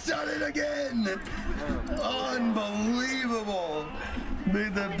hammer has done it again. Unbelievable.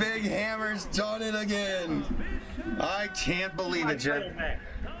 The big hammer's done it again. I can't believe it, Jim.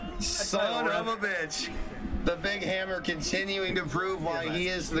 Son of a bitch. The big hammer continuing to prove why he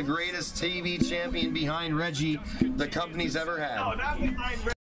is the greatest TV champion behind Reggie the company's ever had. No, not behind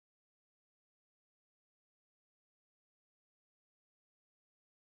Reggie.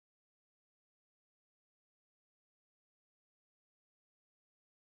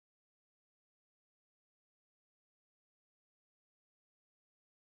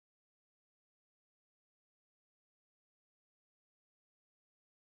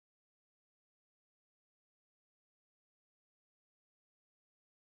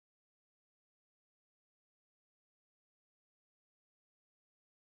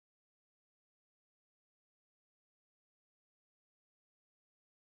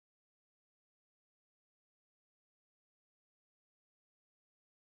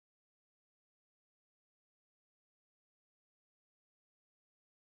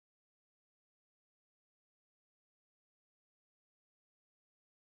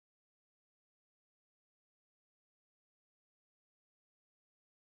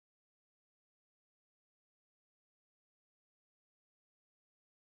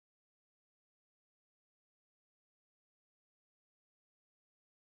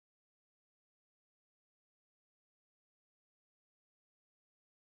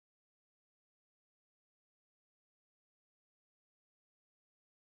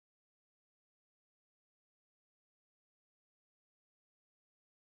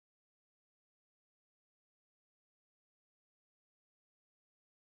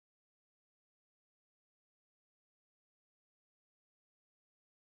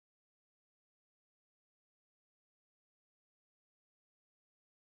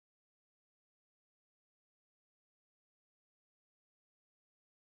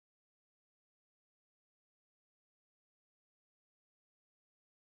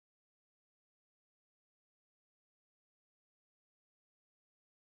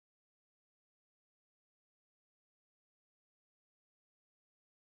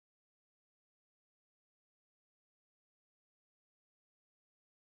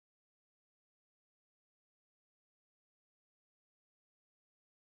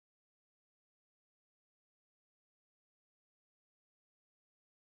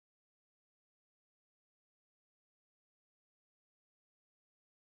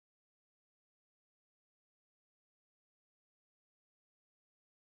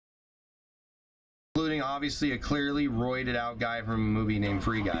 Including obviously a clearly roided out guy from a movie named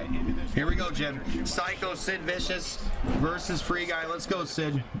Free Guy. Here we go, Jim. PsychoSid Vicious versus Free Guy. Let's go,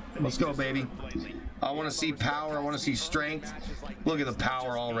 Sid. Let's go, baby. I want to see power. I want to see strength. Look at the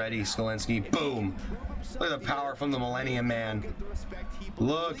power already, Skolinski. Boom. Look at the power from the Millennium Man.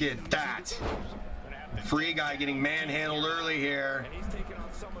 Look at that. Free Guy getting manhandled early here.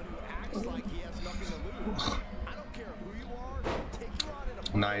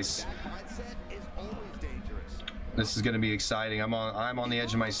 Nice. This is going to be exciting. I'm on the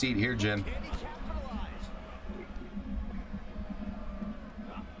edge of my seat here, Jim.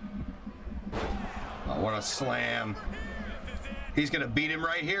 Oh, what a slam. He's going to beat him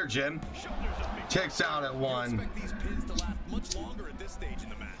right here, Jim. Kicks out at 1.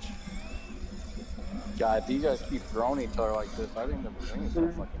 God, these guys keep throwing each other like this. I think the ring is so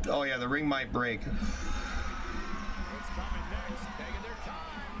fucking... Oh, yeah, the ring might break.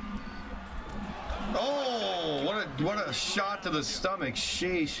 Oh, what a shot to the stomach.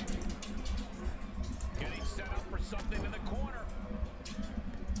 Sheesh. Getting set up for something in the corner.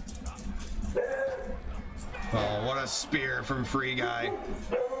 Oh, what a spear from Free Guy.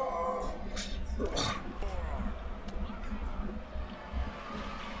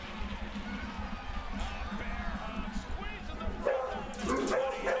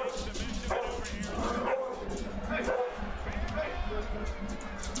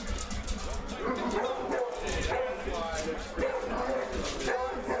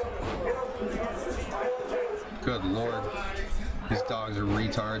 Good Lord. These dogs are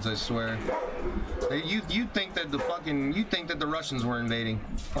retards, I swear. You think that the Russians were invading?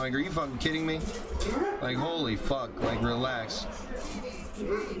 Like, are you fucking kidding me? Like, holy fuck! Like, relax.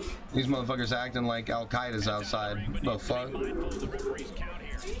 These motherfuckers acting like Al Qaeda's outside. The fuck?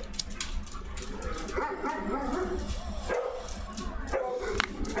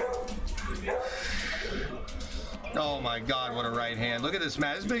 Oh my god, what a right hand. Look at this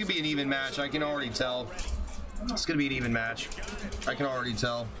match. This is going to be an even match. I can already tell. It's going to be an even match. I can already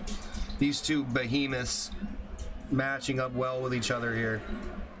tell. These two behemoths matching up well with each other here.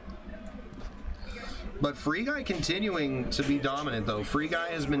 But FreeGuy continuing to be dominant, though. FreeGuy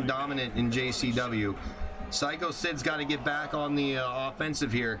has been dominant in JCW. PsychoSid's got to get back on the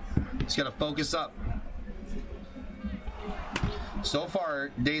offensive here. He's got to focus up. So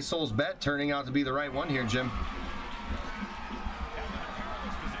far, DeSole's bet turning out to be the right one here, Jim.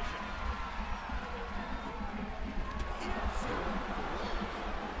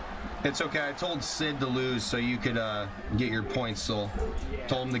 It's okay. I told Sid to lose so you could get your points, Soul.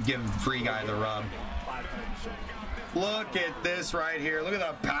 Told him to give FreeGuy the rub. Look at this right here. Look at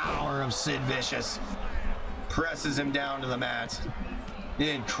the power of Sid Vicious. Presses him down to the mat.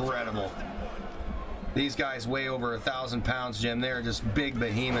 Incredible. These guys weigh over 1,000 pounds, Jim. They're just big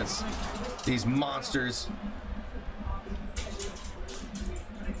behemoths. These monsters.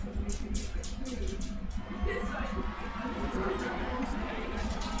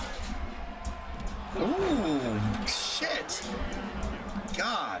 Ooh, shit.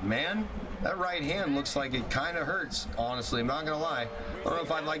 God, man. That right hand looks like it kind of hurts, honestly. I'm not going to lie. I don't know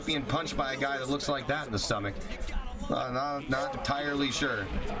if I'd like being punched by a guy that looks like that in the stomach. Not entirely sure.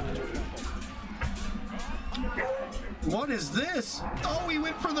 What is this? Oh, he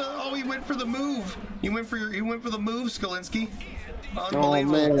went for the move. He went for the move, Skalinski.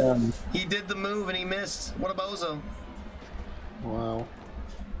 Unbelievable. Oh, man. He did the move and he missed. What a bozo. Wow.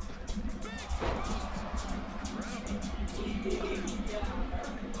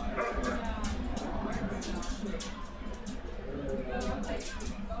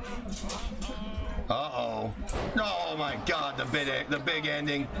 Uh-oh. Oh my god, the big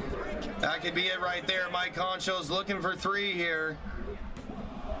ending. That could be it right there. MikeHancho's looking for 3 here.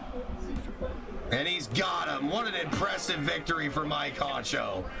 And he's got him. What an impressive victory for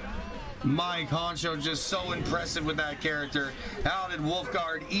MikeHancho. MikeHancho just so impressive with that character. How did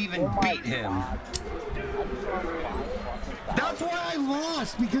WolfGuard even beat him? That's why I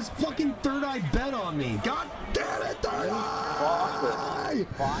lost, because fucking Third Eye bet on me. God damn it, Third Eye!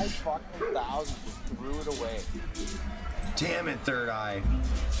 5 fucking thousand, just threw it away. Damn it, Third Eye.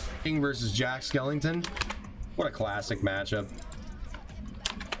 King versus JackSkelington. What a classic matchup.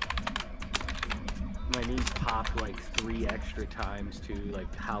 My knees popped like 3 extra times to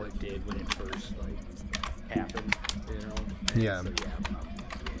like how it did when it first like happened, you know? Yeah. So, yeah,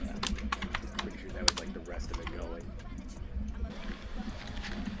 pretty sure that was like the rest of it going.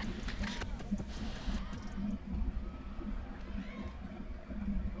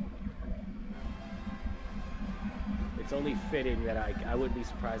 It's only fitting that I wouldn't be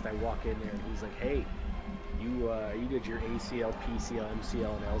surprised I walk in there and he's like, hey, you did your ACL, PCL,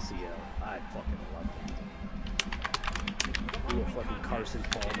 MCL, and LCL. I'd fucking love it. Be a fucking Carson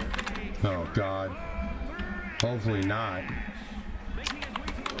Palmer. Oh god. Hopefully not. Yeah,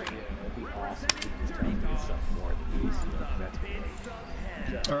 it'd be awesome if you just tell me it's something more than the ACL. That's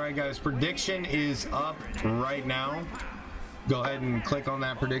great. Alright guys, prediction is up right now. Go ahead and click on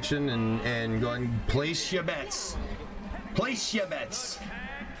that prediction and go ahead and place your bets. Place your bets.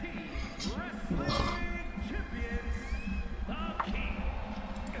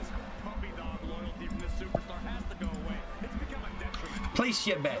 Place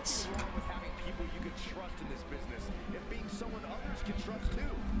your bets.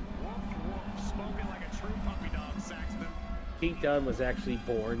 Pete Dunne was actually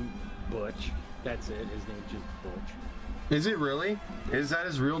born Butch. That's it. His name's just Butch. Is it really? Is that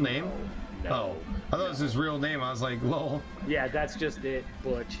his real name? No. Oh, I thought it was his real name. I was like, lol. Yeah, that's just it.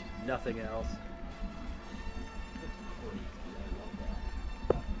 Butch. Nothing else.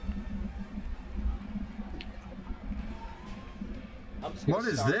 What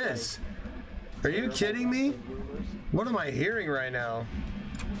is this? Are you kidding me? What am I hearing right now?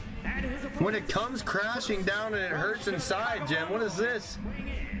 When it comes crashing down and it hurts inside, Jim, what is this?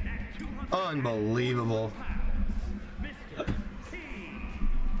 Unbelievable.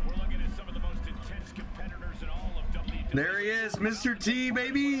 There he is, Mr. T,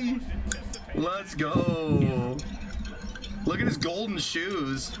 baby. Let's go. Look at his golden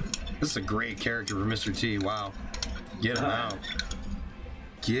shoes. This is a great character for Mr. T. Wow. Get him out.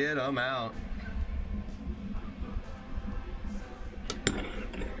 Get him out.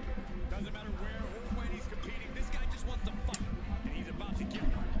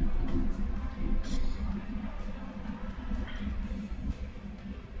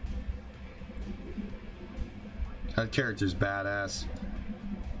 That character's badass.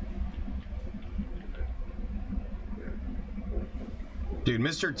 Dude,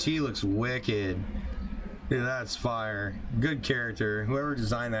 Mr.T looks wicked. Dude, that's fire. Good character. Whoever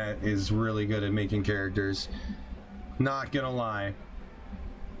designed that is really good at making characters. Not gonna lie.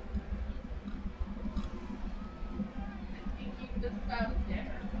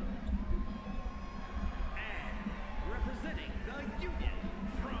 Representing the Union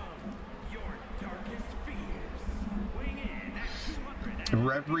from your darkest fears, weighing in at 200.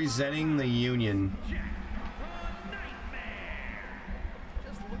 Representing the Union.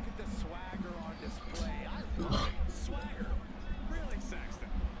 Just look at the swagger on display. I love swagger. Really, Saxton?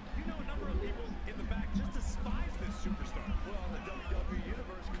 You know a number of people in the back just despise this superstar. Well, the WWE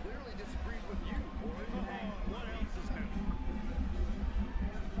Universe clearly disagrees with you, boy. What else is new?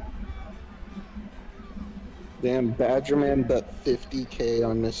 Damn, Badgerman bet 50K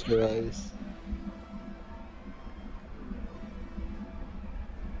on Mr.Ice.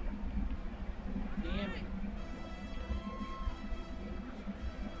 Damn it.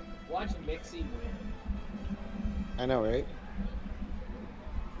 Watch Mixie win. I know, right?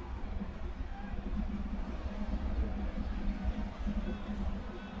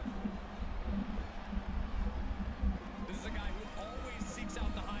 This is a guy who always seeks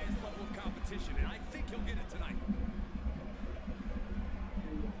out the highest level of competition, and I think he'll get it tonight.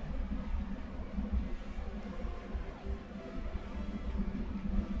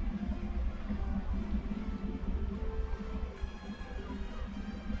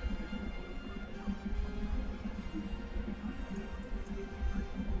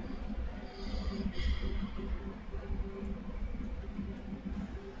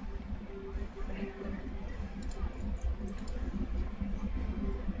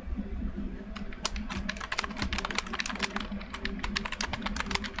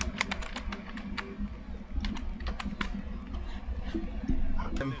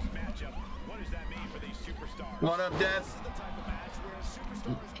 What up, Death?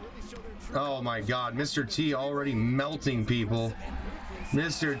 Oh my god, Mr.T already melting people.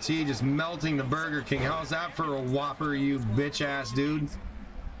 Mr.T just melting the Burger King. How's that for a whopper, you bitch ass dude?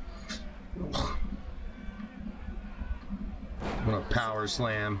 What a power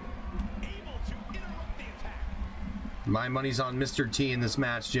slam. My money's on Mr.T in this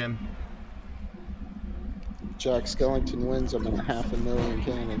match, Jim. JackSkelington wins. I'm gonna 500,000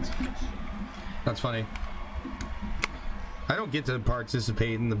 cannons. That's funny. I don't get to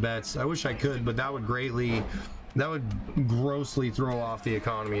participate in the bets. I wish I could, but that would grossly throw off the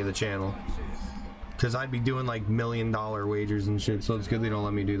economy of the channel. Because I'd be doing like $1 million wagers and shit, so it's good they don't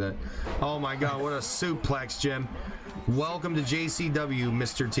let me do that. Oh my god, what a suplex, Jim. Welcome to JCW,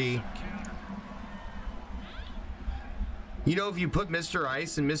 Mr.T. You know, if you put Mr.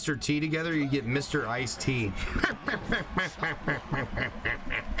 Ice and Mr. T together, you get Mr. Ice T.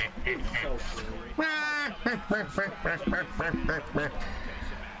 So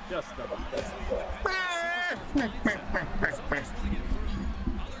just the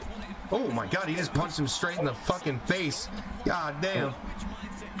Oh my god, he just punched him straight in the fucking face. God damn.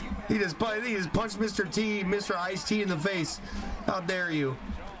 He just punched Mr. T, Mr. Ice T in the face. How dare you?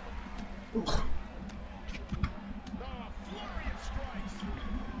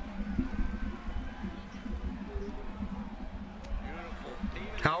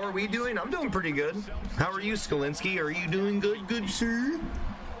 How are we doing? I'm doing pretty good. How are you, Skalinsky? Are you doing good, good sir?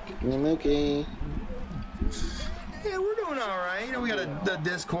 I'm okay. Yeah, we're doing all right. You know, we got a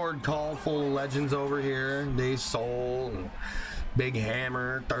Discord call full of legends over here. DeSole, Big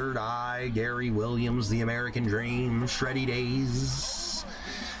Hammer, Third Eye, GaryWilliams, The American Dream, Shreddy&Speedboat,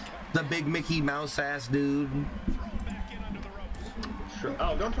 the Big Mickey Mouse ass dude.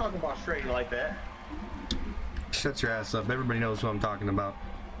 Oh, don't talk about Shreddy like that. Shut your ass up. Everybody knows who I'm talking about.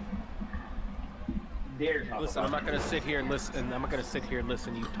 Listen, I'm not gonna sit here and listen. I'm not gonna sit here and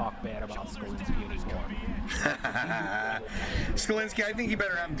listen to you talk bad about Skalinsky anymore. Skalinsky, I think you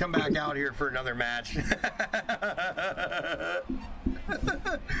better have him come back out here for another match.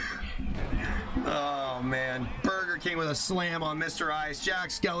 Oh man, Burger King with a slam on Mr. Ice.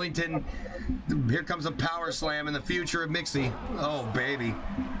 JackSkelington. Here comes a power slam in the future of Mixie. Oh baby,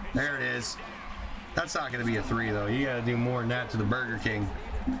 there it is. That's not gonna be a 3 though. You gotta do more than that to the Burger King.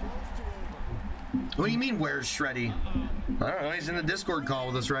 What do you mean, where's Shreddy? I don't know, he's in the Discord call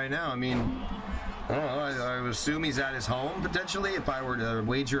with us right now. I mean, I don't know, I would assume he's at his home, potentially, if I were to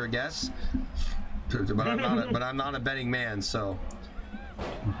wager a guess. But I'm not a betting man, so.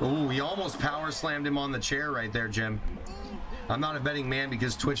 Oh, he almost power slammed him on the chair right there, Jim. I'm not a betting man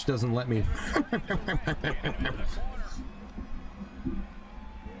because Twitch doesn't let me.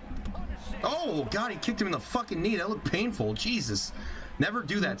 Oh, God, he kicked him in the fucking knee. That looked painful. Jesus. Never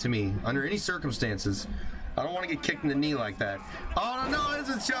do that to me under any circumstances. I don't want to get kicked in the knee like that. Oh, no, this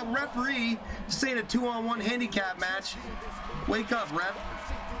is a referee. This ain't a 2-on-1 handicap match. Wake up, ref.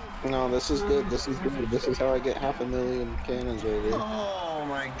 No, this is good. This is good. This is how I get 500,000 cannons right here. Oh,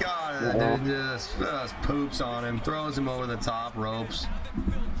 my God. Yeah. Dude just poops on him. Throws him over the top ropes.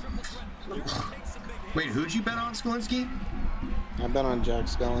 Wait, who'd you bet on, Skolinski? I bet on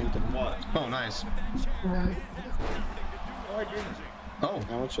JackSkelington. Oh, nice. Oh.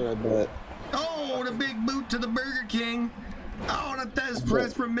 How much should I bet? Oh, the big boot to the Burger King. Oh, the test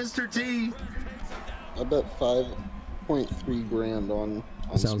press from Mr.T. I bet 5.3 grand on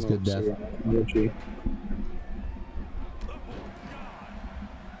Sounds good, Death.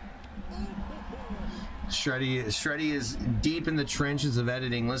 Shreddy is deep in the trenches of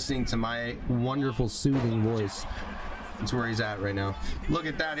editing, listening to my wonderful soothing voice. That's where he's at right now. Look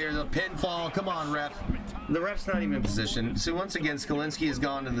at that here, the pinfall. Come on, ref. The ref's not even in position. So once again, Skolinski has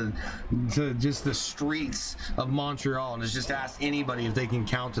gone to just the streets of Montreal and has just asked anybody if they can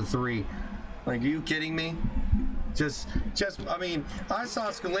count to 3. Like, are you kidding me? I mean, I saw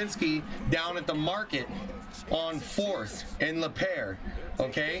Skolinski down at the market on 4th in Le Pere,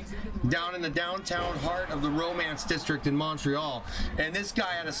 okay? Down in the downtown heart of the Romance District in Montreal. And this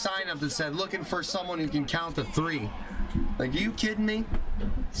guy had a sign up that said, looking for someone who can count to 3. Like, are you kidding me?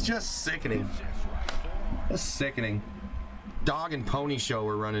 It's just sickening. That's sickening. Dog and pony show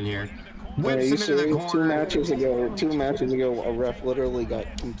we're running here. Whips him into the corner. 2 matches ago, a ref literally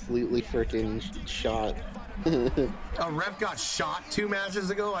got completely freaking shot. A ref got shot 2 matches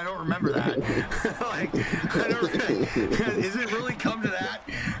ago? I don't remember that. Like, I don't, is it really come to that?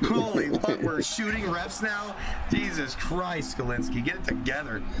 Holy fuck, we're shooting refs now? Jesus Christ, Skolinski, get it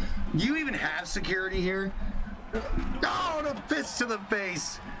together. Do you even have security here? Oh, the fist to the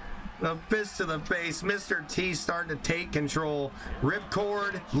face. The fist to the face. Mr. T starting to take control.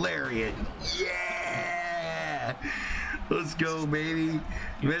 Ripcord, lariat. Yeah! Let's go, baby.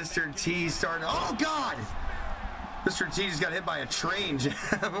 Mr. T starting. Oh, God! Mr. T just got hit by a train.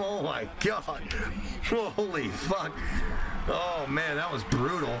 Oh, my God. Holy fuck. Oh, man, that was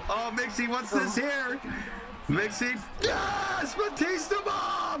brutal. Oh, Mixy, what's this here? Mixy. Yes! Batista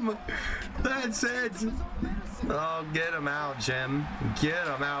Bomb! That's it. Oh, get him out, Jim. Get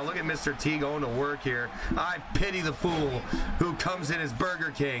him out. Look at Mr. T going to work here. I pity the fool who comes in as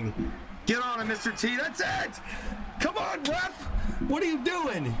Burger King. Get on him, Mr. T. That's it. Come on, ref. What are you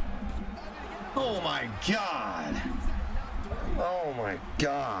doing? Oh, my God. Oh, my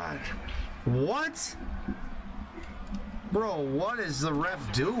God. What? Bro, what is the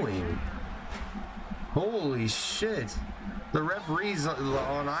ref doing? Holy shit. The referee's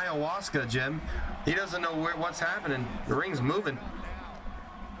on ayahuasca, Jim. He doesn't know what's happening. The ring's moving.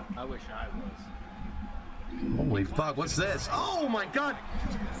 I wish I was. Holy fuck, what's this? Oh my God!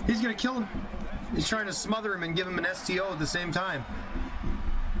 He's gonna kill him. He's trying to smother him and give him an STO at the same time.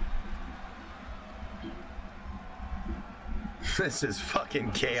 This is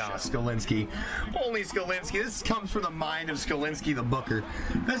fucking chaos, Skolinski. Only Skolinski. This comes from the mind of Skolinski the Booker.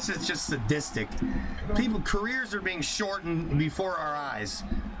 This is just sadistic. People, careers are being shortened before our eyes.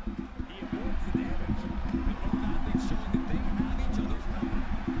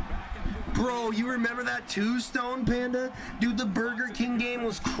 Bro, you remember that Stone Panda? Dude, the Burger King game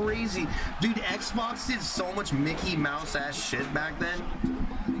was crazy. Dude, Xbox did so much Mickey Mouse ass shit back then.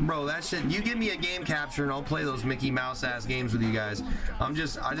 Bro, that shit, you give me a game capture and I'll play those Mickey Mouse ass games with you guys. I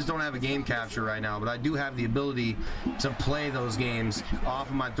just don't have a game capture right now, but I do have the ability to play those games off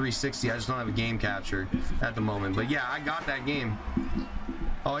of my 360. I just don't have a game capture at the moment. But yeah, I got that game.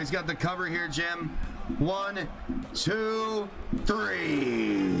 Oh, he's got the cover here, Jim. 1, 2,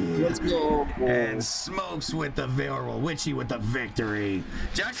 3. Let's go. And Smokes with the Witchy with the victory.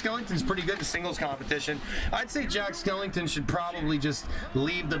 JackSkelington's pretty good in singles competition. I'd say JackSkelington should probably just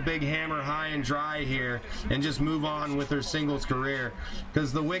leave the big hammer high and dry here and just move on with her singles career,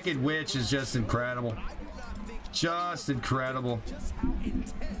 because the Wicked Witch is just incredible. Just incredible.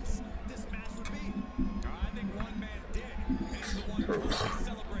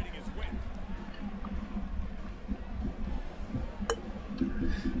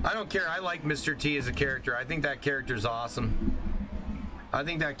 I don't care. I like Mr. T as a character. I think that character's awesome. I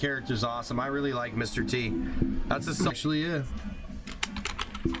think that character's awesome. I really like Mr. T. That's actually it.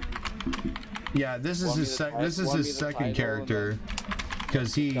 Yeah, this is his second character,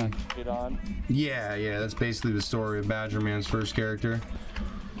 because he. Yeah, that's basically the story of Badger Man's first character,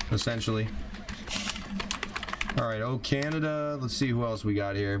 essentially. All right, Oh Canada. Let's see who else we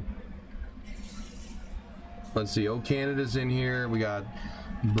got here. Let's see. Oh Canada's in here. We got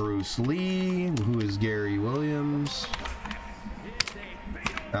BruceLee, who is GaryWilliams.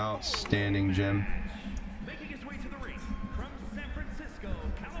 Outstanding, Jim.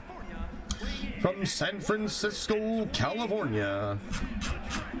 From San Francisco, California.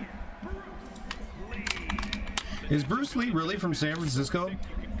 Is Bruce Lee really from San Francisco?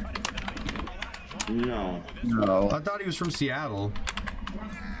 No. I thought he was from Seattle.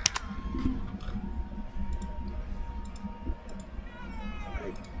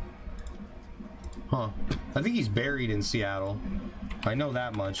 Huh. I think he's buried in Seattle. I know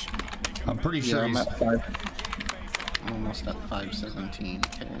that much. I'm pretty sure he's... I'm almost at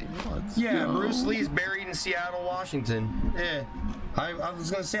 517K. Yeah, Bruce Lee's buried in Seattle, Washington. Yeah. I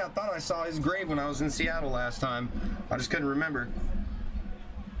was going to say, I thought I saw his grave when I was in Seattle last time. I just couldn't remember.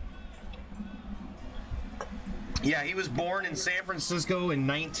 Yeah, he was born in San Francisco in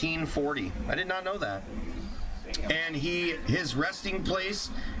 1940. I did not know that. And his resting place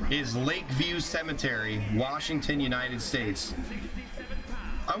is Lakeview Cemetery, Washington, United States.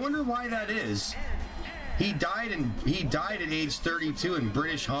 I wonder why that is. He died at age 32 in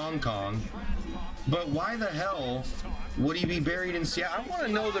British Hong Kong. But why the hell would he be buried in Seattle? I want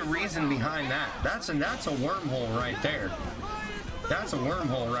to know the reason behind that. That's a wormhole right there. That's a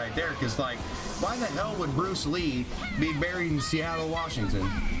wormhole right there, because, like, why the hell would Bruce Lee be buried in Seattle, Washington?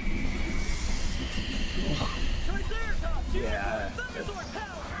 Yeah.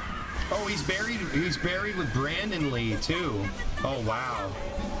 Oh, he's buried with Brandon Lee too. Oh wow.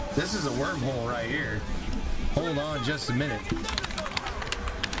 This is a wormhole right here. Hold on just a minute.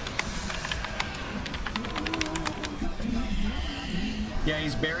 Yeah,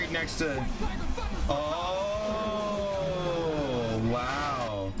 he's buried next to... Oh,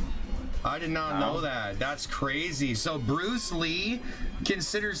 wow. I did not know that. That's crazy. So Bruce Lee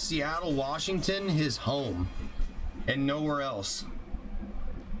considers Seattle, Washington his home and nowhere else.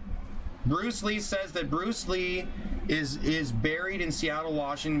 Bruce Lee says that Bruce Lee is buried in Seattle,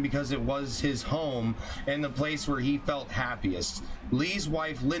 Washington because it was his home and the place where he felt happiest. Lee's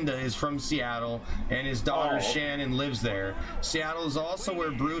wife, Linda, is from Seattle, and his daughter, Shannon, lives there. Seattle is also where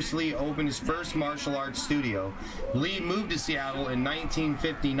Bruce Lee opened his first martial arts studio. Lee moved to Seattle in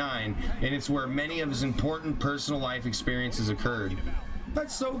 1959, and it's where many of his important personal life experiences occurred.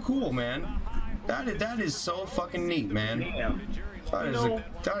 That's so cool, man. That is so fucking neat, man. Damn.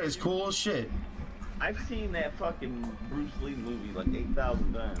 That is cool as shit. I've seen that fucking Bruce Lee movie like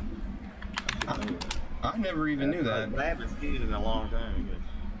 8,000 times. I never even knew that. I haven't seen it in a long time.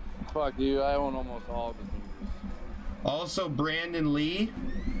 Fuck you, I own almost all of his movies. Also, Brandon Lee.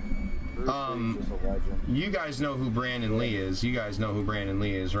 Bruce Lee's just a legend. You guys know who Brandon Lee is. You guys know who Brandon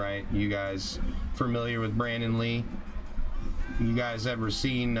Lee is, right? You guys familiar with Brandon Lee? You guys ever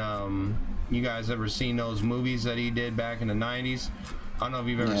seen those movies that he did back in the 90s? I don't know if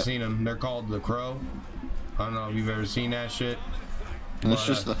you've ever seen them. They're called The Crow. I don't know if you've ever seen that shit. It's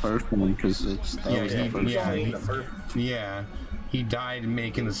just the first one because it's the first one. Yeah, he died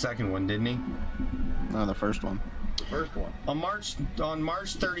making the second one, didn't he? No, the first one. First one. On March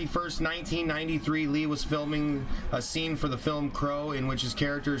 31st, 1993, Lee was filming a scene for the film Crow in which his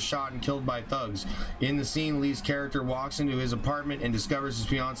character is shot and killed by thugs. In the scene, Lee's character walks into his apartment and discovers his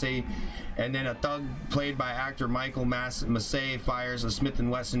fiancée, and then a thug played by actor Michael Massey fires a Smith &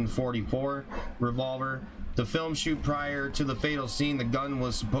 Wesson .44 revolver. The film shoot prior to the fatal scene, the gun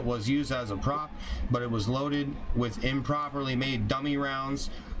was used as a prop, but it was loaded with improperly made dummy rounds,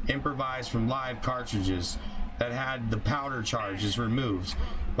 improvised from live cartridges that had the powder charges removed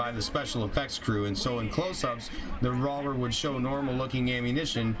by the special effects crew, and so in close-ups the revolver would show normal looking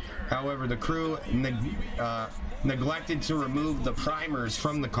ammunition. However, the crew neglected to remove the primers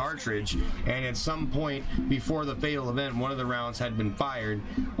from the cartridge, and at some point before the fatal event one of the rounds had been fired.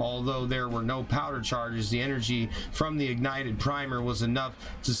 Although there were no powder charges, the energy from the ignited primer was enough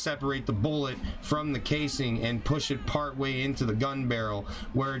to separate the bullet from the casing and push it part way into the gun barrel,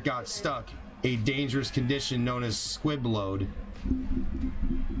 where it got stuck, a dangerous condition known as squib load.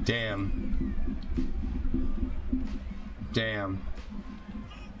 Damn.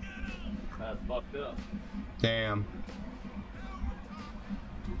 That's fucked up. Damn.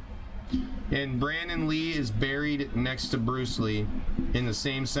 And Brandon Lee is buried next to Bruce Lee in the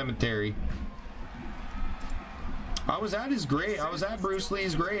same cemetery. I was at his grave. I was at Bruce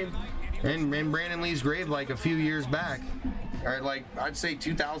Lee's grave and Brandon Lee's grave like a few years back. Or like I'd say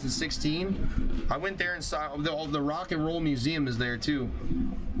 2016. I went there and saw the Rock and Roll Museum is there too.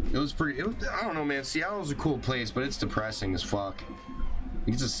 It was pretty. I don't know, man. Seattle's a cool place, but it's depressing as fuck.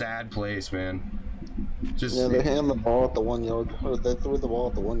 It's a sad place, man. Just yeah, they hand the ball at the 1 yard, or they threw the ball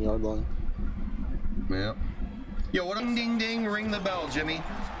at the 1 yard line. Yeah. Yo, what up? Ding ding, ring the bell, Jimmy.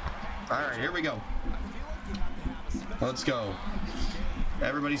 All right, here we go. Let's go.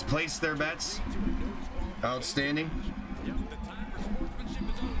 Everybody's placed their bets. Outstanding.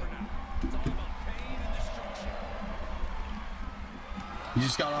 You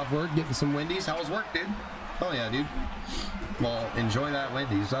just got off work, getting some Wendy's. How was work, dude? Oh yeah, dude. Well, enjoy that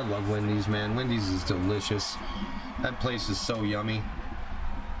Wendy's. I love Wendy's, man. Wendy's is delicious. That place is so yummy.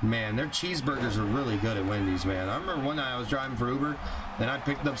 Man, their cheeseburgers are really good at Wendy's, man. I remember one night I was driving for Uber, and I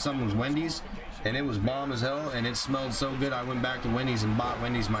picked up someone's Wendy's, and it was bomb as hell, and it smelled so good, I went back to Wendy's and bought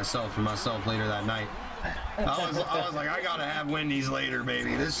Wendy's for myself later that night. I was like, I gotta have Wendy's later,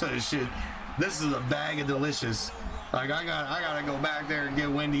 baby. This sort of shit, this is a bag of delicious. Like, I gotta go back there and get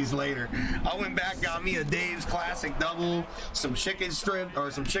Wendy's later. I went back, got me a Dave's Classic Double, some chicken strip,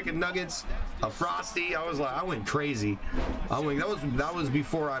 or some chicken nuggets, a Frosty. I went crazy. That was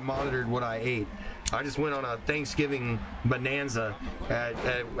before I monitored what I ate. I just went on a Thanksgiving bonanza at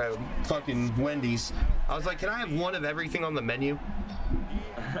fucking Wendy's. I was like, can I have one of everything on the menu?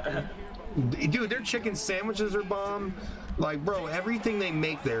 Dude, their chicken sandwiches are bomb. Like, bro, everything they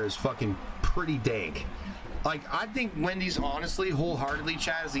make there is fucking pretty dank. Like, I think Wendy's, honestly, wholeheartedly,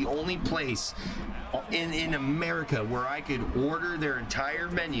 Chad, is the only place in America where I could order their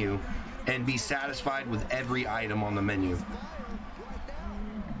entire menu and be satisfied with every item on the menu.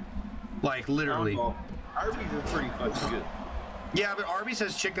 Like, literally. Arby's is pretty fucking good. Yeah, but Arby's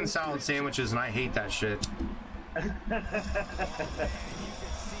has chicken salad sandwiches, and I hate that shit.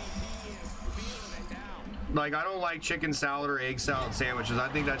 Like, I don't like chicken salad or egg salad sandwiches. I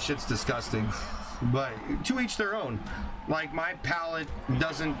think that shit's disgusting. But to each their own. Like, my palate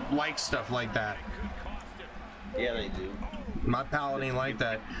doesn't like stuff like that. Yeah, they do. My palate ain't like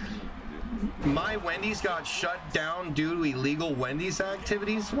that. My Wendy's got shut down due to illegal Wendy's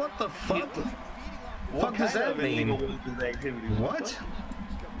activities? What the fuck? What does that mean? What?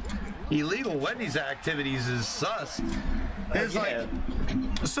 Illegal Wendy's activities is sus. It's like,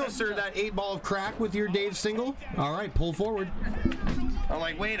 so sir, that 8-ball of crack with your Dave single? All right, pull forward. I'm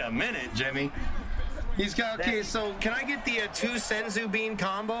like, wait a minute, Jimmy. He's got, okay, so can I get the 2 senzu bean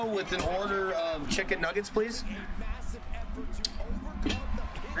combo with an order of chicken nuggets, please?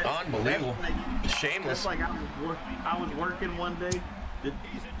 Unbelievable. Shameless. That's like I was working one day.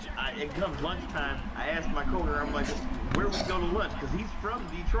 It comes lunchtime. I asked my coworker, I'm like, where we go to lunch? Because he's from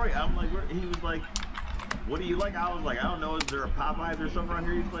Detroit. I'm like, he was like, what do you like? I was like, I don't know, is there a Popeyes or something around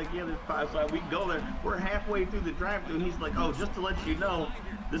here? He's like, yeah, there's Popeyes. So we can go there. We're halfway through the drive-thru. He's like, oh, just to let you know,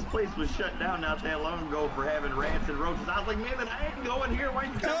 this place was shut down not that long ago for having rats and roaches. I was like, man, I ain't going here. Why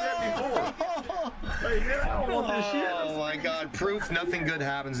didn't you tell me that before? Like, man, I don't want this shit. Oh my God, proof nothing good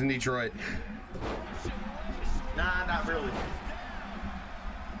happens in Detroit. Nah, not really.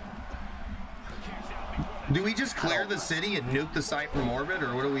 Do we just clear the city and nuke the site from orbit,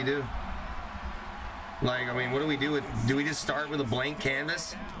 or what do we do? Like, I mean, what do we do? Do we just start with a blank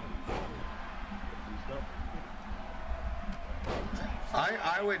canvas?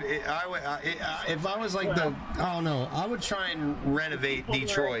 I would, if I was like the, I don't know, I would try and renovate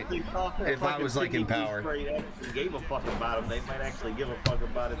Detroit if I was like in power. Gave a fuck about them. They might actually give a fuck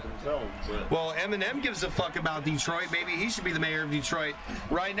about it themselves. But. Well, Eminem gives a fuck about Detroit. Maybe he should be the mayor of Detroit.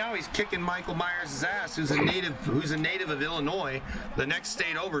 Right now, he's kicking Michael Myers' ass, who's a native of Illinois, the next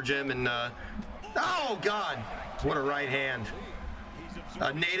state over, Jim. And oh God, what a right hand!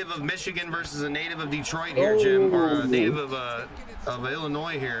 A native of Michigan versus a native of Detroit here, Jim, or a native of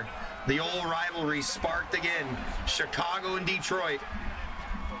Illinois here. The old rivalry sparked again. Chicago and Detroit.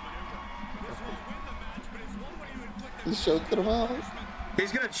 He's choking him out.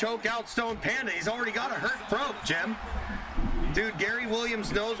 He's gonna choke out Stone Panda. He's already got a hurt throat, Jim. Dude,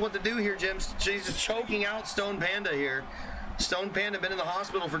 GaryWilliams knows what to do here, Jim. She's just choking out Stone Panda here. Stone Panda been in the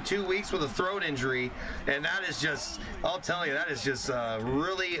hospital for 2 weeks with a throat injury, and that is just, I'll tell you, that is just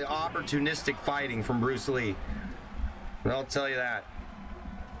really opportunistic fighting from Bruce Lee. I'll tell you that.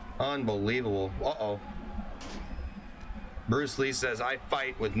 Unbelievable. Uh-oh. Bruce Lee says, I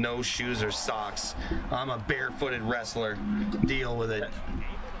fight with no shoes or socks. I'm a barefooted wrestler. Deal with it.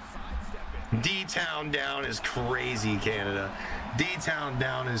 D-Town down is crazy, Canada. D-Town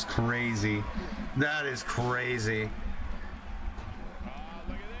down is crazy. That is crazy.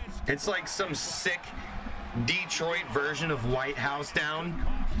 It's like some sick Detroit version of White House down.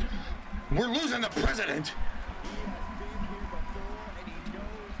 We're losing the president.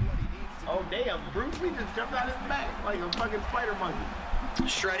 Oh damn, Bruce Lee just jumped out his back like a fucking spider monkey.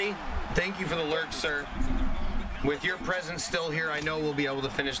 Shreddy, thank you for the lurk, sir. With your presence still here, I know we'll be able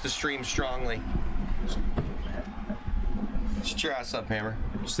to finish the stream strongly. Sit your ass up, Hammer.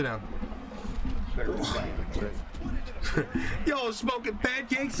 Sit down. Yo, smoking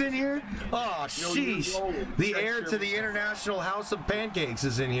pancakes in here? Oh, sheesh. The heir to the International House of Pancakes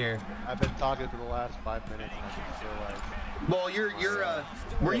is in here. I've been talking for the last 5 minutes and I just feel like... Well,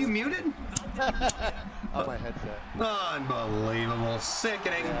 were you muted? On my headset. Unbelievable.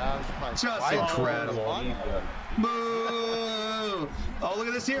 Sickening. Yeah, just incredible. Boo! Oh, look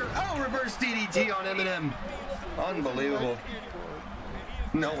at this here. Oh, reverse DDT on Eminem. Unbelievable.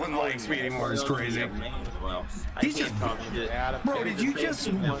 No one likes me anymore. It's crazy. He's just... Bro, did you just...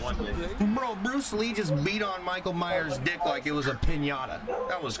 Bro, Bruce Lee just beat on Michael Myers' dick like it was a piñata.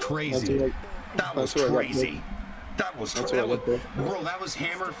 That was crazy. That was crazy. That was bro, that was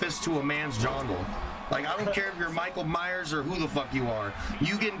hammer fist to a man's jungle. Like, I don't care if you're Michael Myers or who the fuck you are.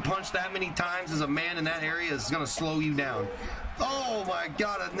 You getting punched that many times as a man in that area is gonna slow you down. Oh my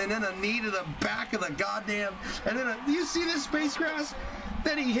god, and then a knee to the back of the goddamn, and then you see this Space Grass?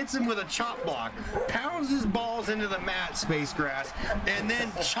 Then he hits him with a chop block, pounds his balls into the mat, Space Grass, and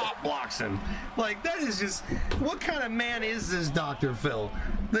then chop blocks him. Like, that is just, what kind of man is this Dr.Phill?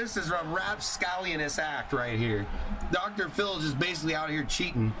 This is a rapscallionist act right here. Dr.Phill is just basically out here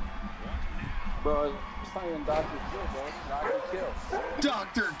cheating. Bro, it's not even Dr.Phill, bro. It's Dr. Kill.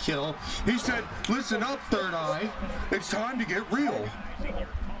 Dr. Kill. He said, listen up, Third Eye. It's time to get real.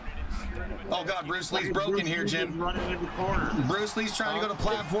 Oh god, Bruce Lee's broken here, Jim. Bruce Lee's trying to go to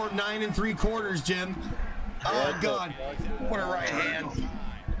platform 9 3/4, Jim. Oh god, what a right hand.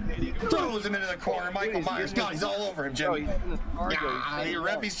 Throws him into the corner. Michael Myers, God, he's all over him, Jim.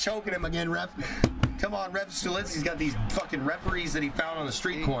 Ref, he's choking him again, Ref. Come on, Ref Stilinski's got these fucking referees that he found on the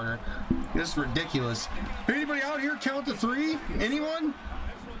street corner. This is ridiculous. Anybody out here count to 3? Anyone?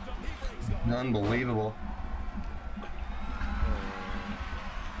 Unbelievable.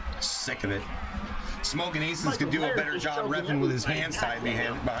 Sick of it. Smoking Aces could do a better job reffing with his hands tied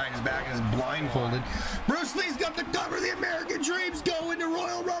behind his back and is blindfolded. Bruce Lee's got the cover. The American Dreams go into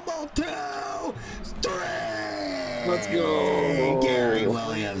Royal Rumble 2, 3. Let's go. Gary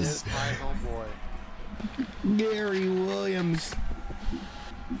Williams. Gary Williams.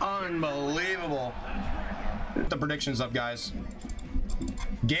 Unbelievable. Get the predictions up, guys.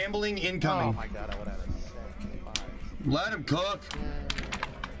 Gambling incoming. Oh my god, I would have a Let him cook.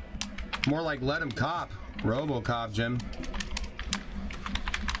 More like let him cop. RoboCop, Jim.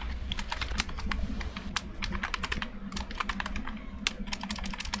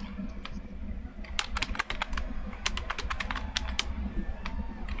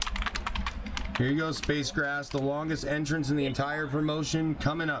 Here you go, Space Grass. The longest entrance in the entire promotion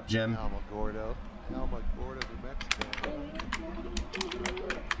coming up, Jim. Alamogordo, New Mexico.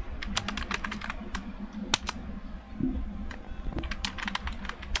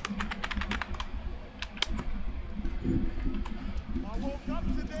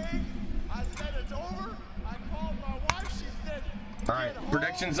 All right,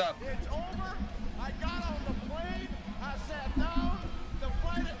 predictions up. It's over. I got on the plane. I sat down. The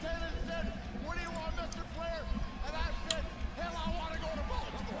flight attendant said, "What do you want, Mr. Flair?" And I said, "Hell, I want to go to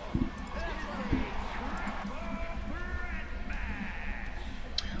Baltimore."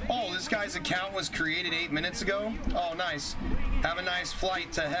 Oh, this guy's account was created 8 minutes ago. Oh, nice. Have a nice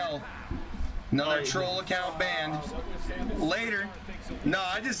flight to hell. Another troll account banned. Later. No,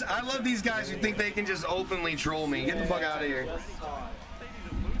 I love these guys who think they can just openly troll me. Get the fuck out of here.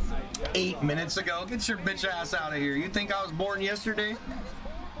 8 minutes ago. Get your bitch ass out of here. You think I was born yesterday?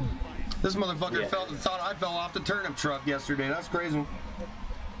 This motherfucker thought I fell off the turnip truck yesterday. That's crazy.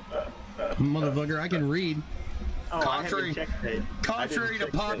 Motherfucker, I can read. Contrary to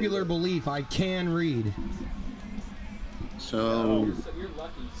popular belief, I can read. So you're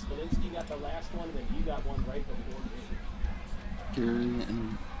lucky. Stilinski got the last one, and then you got one right before me.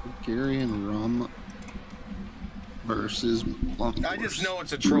 Gary and Rum versus BluntForce. I just know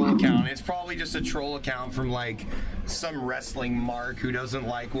it's a troll account. It's probably just a troll account from like some wrestling mark who doesn't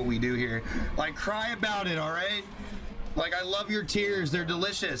like what we do here. Like, cry about it, all right? Like, I love your tears. They're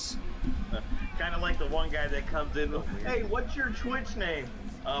delicious. Kind of like the one guy that comes in with, "Hey, what's your Twitch name?"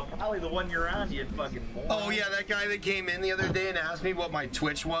 Probably the one you're on, you fucking moron. Oh yeah, that guy that came in the other day and asked me what my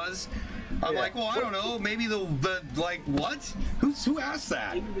Twitch was. I'm like, well, I don't know. Maybe the like what? Who asked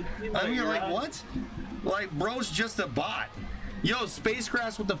that? I mean, you're like, what? Like, bro's just a bot. Yo, Space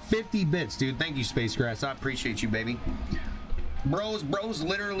Grass with the 50 bits, dude. Thank you, Space Grass. I appreciate you, baby. Bro's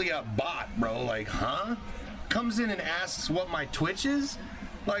literally a bot, bro. Like, huh? Comes in and asks what my Twitch is.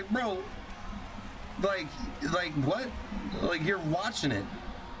 Like, bro. Like what? Like, you're watching it.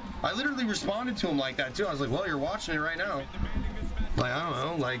 I literally responded to him like that too. I was like, well, you're watching it right now. Like, I don't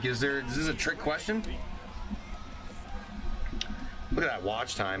know. Like, is this a trick question? Look at that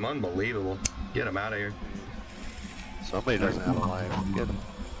watch time. Unbelievable. Get him out of here. Somebody doesn't have a life. Get him.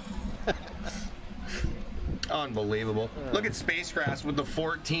 Unbelievable. Look at Spacegrass with the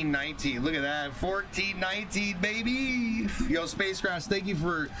 1419. Look at that. 1419, baby. Yo, Spacegrass, thank you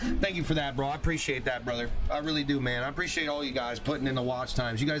for that, bro. I appreciate that, brother. I really do, man. I appreciate all you guys putting in the watch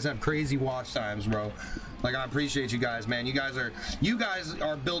times. You guys have crazy watch times, bro. Like, I appreciate you guys, man. You guys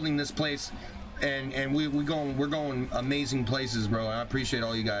are building this place, and we're going amazing places, bro. I appreciate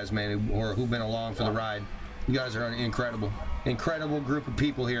all you guys, man, who've been along for the ride. You guys are incredible. Incredible group of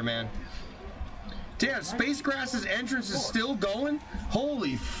people here, man. Damn, Spacegrass's entrance is still going?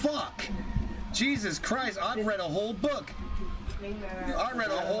 Holy fuck. Jesus Christ, I've read a whole book. I read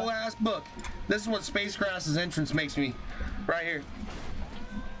a whole ass book. This is what Spacegrass's entrance makes me. Right here.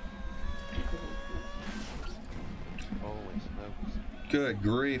 Good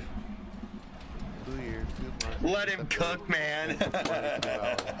grief. 2 years, 2 months. Let him cook, man.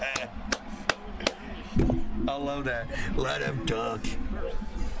 I love that. Let him cook.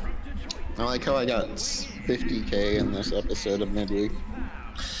 I like how I got 50K in this episode of Midweek.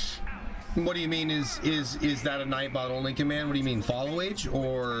 What do you mean? Is that a Nightbot only command? What do you mean? Follow age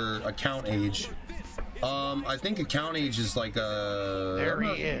or account age? I think account age is like a. There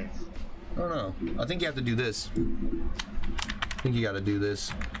he is. I don't know. I think you have to do this. I think you got to do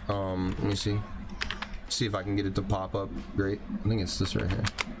this. Let me see. See if I can get it to pop up. Great. I think it's this right here.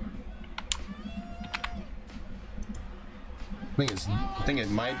 I think it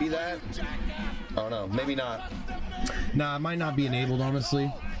might be that. Oh no, maybe not. Nah, it might not be enabled,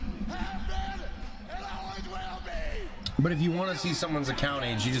 honestly. But if you want to see someone's account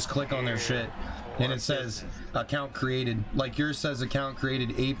age, you just click on their shit, and it says account created. Like yours says account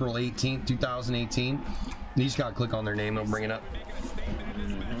created April 18th, 2018. You just gotta click on their name, they'll bring it up.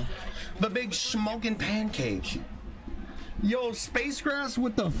 The big smoking pancake. Yo, Spacegrass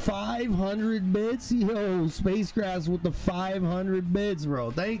with the 500 bits. Yo, Spacegrass with the 500 bits,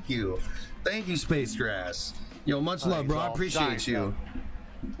 bro. Thank you. Thank you, Spacegrass. Yo, much love, bro. I appreciate you.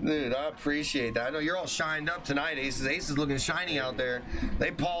 Dude, I appreciate that. I know you're all shined up tonight, Aces. Aces looking shiny out there.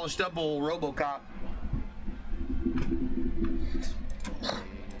 They polished up old RoboCop.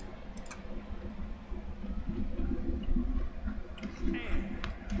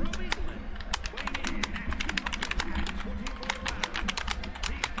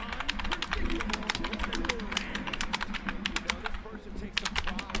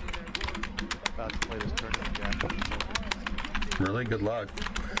 Really? Good luck.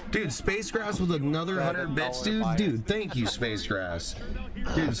 Dude, Spacegrass with another 100 bits, dude. Dude, thank you, Spacegrass.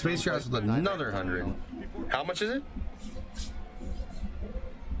 Dude, Spacegrass with another 100. How much is it?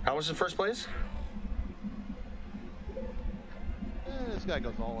 How much is first place? This guy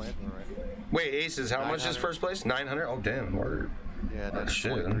goes all in, right? Wait, Aces, how much is first place? 900? Oh, damn. Word. Yeah, that's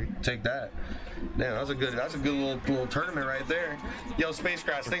shit. Take that. Damn, that's a good little tournament right there. Yo,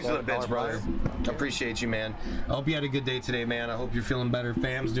 Spacegrass, thanks for the bits, brother. Appreciate you, man. I hope you had a good day today, man. I hope you're feeling better.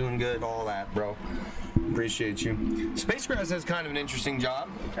 Fam's doing good, all that, bro. Appreciate you. Spacegrass has kind of an interesting job.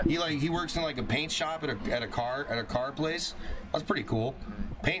 He works in like a paint shop at a car place. That's pretty cool.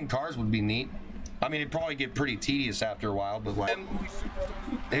 Painting cars would be neat. I mean, it'd probably get pretty tedious after a while, but like,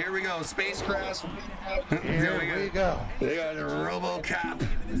 here we go, Spacegrass. Here we go. We got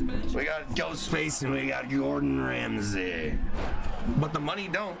RoboCop. We got Ghostface, and we got Gordon Ramsay. But the money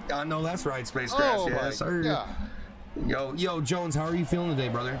don't. I know that's right, Spacegrass. Oh yes, sir. God. Yo, Jones, how are you feeling today,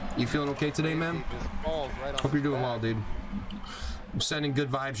 brother? You feeling okay today, man? Hope you're doing well, dude. I'm sending good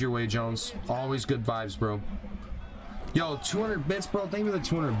vibes your way, Jones. Always good vibes, bro. Yo, 200 bits, bro. Thank you for the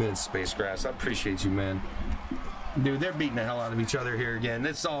 200 bits, Spacegrass. I appreciate you, man. Dude, they're beating the hell out of each other here again.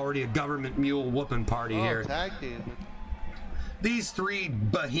 It's already a government mule whooping party here. Tag team. These three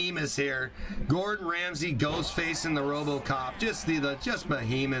behemoths here. Gordon Ramsay, Ghostface, and the RoboCop. Just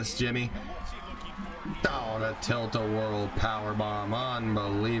behemoths, Jimmy. Oh, the tilt-a-whirl powerbomb.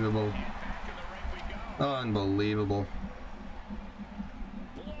 Unbelievable. Unbelievable.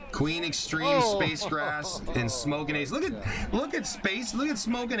 Queen Extreme, Spacegrass, and Smoking Ace. Look at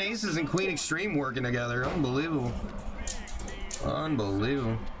Smoking Aces and Queen Extreme working together. Unbelievable.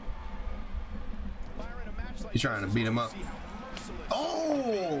 Unbelievable. He's trying to beat him up.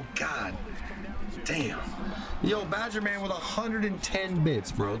 Oh, God. Damn. Yo, Badger Man with 110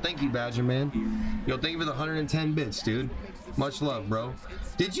 bits, bro. Thank you, Badger Man. Yo, thank you for the 110 bits, dude. Much love, bro.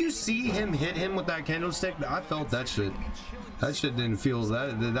 Did you see him hit him with that candlestick? I felt that shit. That shit didn't feel,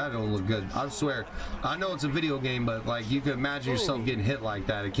 that don't look good. I swear. I know it's a video game, but like you can imagine yourself getting hit like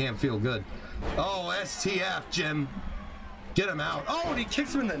that. It can't feel good. Oh, STF, Jim. Get him out. Oh, and he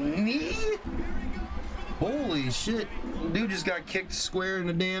kicks him in the knee? Holy shit. Dude just got kicked square in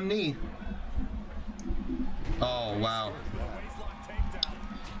the damn knee. Oh, wow.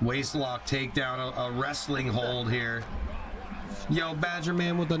 Waistlock takedown, a wrestling hold here. Yo,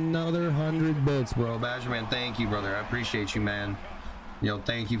 Badgerman with another 100 bits, bro. Badgerman, thank you, brother. I appreciate you, man. Yo,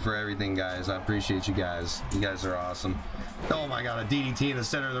 thank you for everything, guys. I appreciate you guys. You guys are awesome. Oh my god, a DDT in the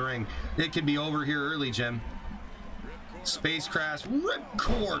center of the ring. It could be over here early, Jim. Space crash,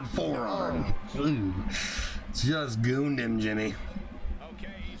 ripcord forearm. Ooh. Just gooned him, Jimmy.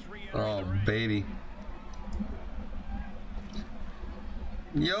 Oh, baby.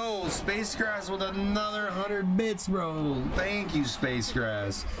 Yo, Space Grass with another 100 bits, bro. Thank you, Space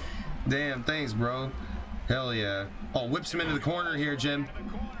Grass. Damn, thanks, bro. Hell yeah. Oh, whips him into the corner here, Jim.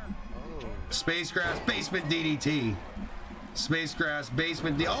 Space Grass, basement DDT. Space Grass,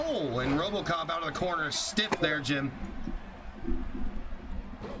 basement D. Oh, and RoboCop out of the corner. Stiff there, Jim.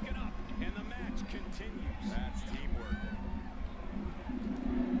 Broken up, and the match continues. That's teamwork.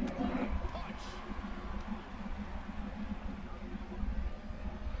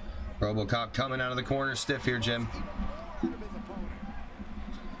 RoboCop coming out of the corner. Stiff here, Jim.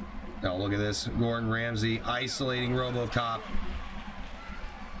 Oh, look at this. Gordon Ramsay isolating RoboCop.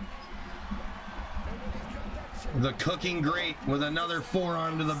 The cooking great with another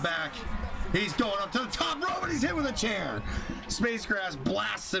forearm to the back. He's going up to the top rope and he's hit with a chair. Space Grass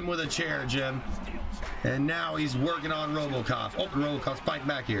blasts him with a chair, Jim. And now he's working on RoboCop. Oh, RoboCop's fighting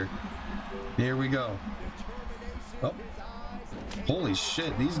back here. Here we go. Oh. Holy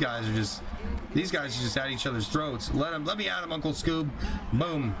shit, these guys are just at each other's throats. Let me at him, Uncle Scoob.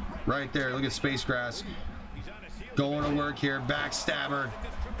 Boom. Right there. Look at Space Grass. Going to work here. Backstabber.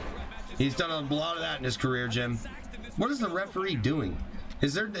 He's done a lot of that in his career, Jim. What is the referee doing?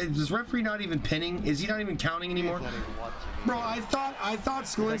 Is this referee not even pinning? Is he not even counting anymore? Bro, I thought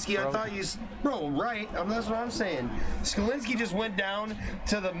Skalinski, bro, right. That's what I'm saying. Skalinski just went down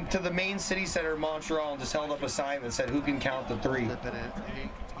to the main city center of Montreal and just held up a sign that said, "Who can count the 3?" He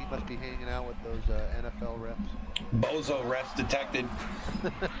must be hanging out with those NFL refs. Bozo refs detected.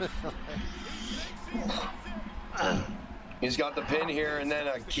 He's got the pin here, and then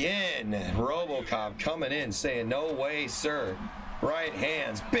again, RoboCop coming in saying, "No way, sir." Right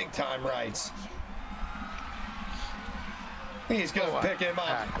hands, big time rights. He's gonna pick him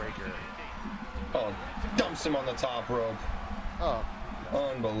up. Oh, dumps him on the top rope. Oh,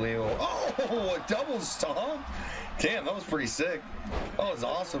 unbelievable. Oh, a double stomp. Damn, that was pretty sick. That was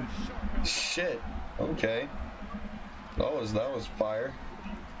awesome. Shit. Okay. That was fire.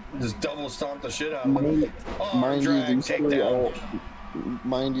 Just double stomp the shit out of him. Oh, mind drag, you, these takedown.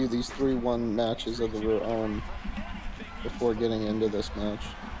 Mind you, these 3-1 matches of their own before getting into this match.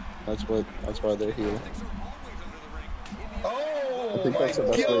 That's why they're here. Oh, I think my that's the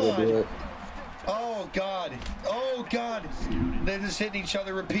best way to do it. Oh god. Oh god. They're just hitting each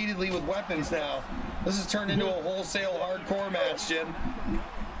other repeatedly with weapons now. This has turned into a wholesale hardcore match, Jim.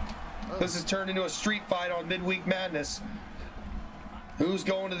 This has turned into a street fight on Midweek Madness. Who's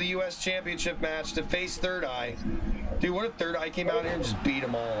going to the U.S. Championship match to face Third Eye? Dude, what if Third Eye came out here and just beat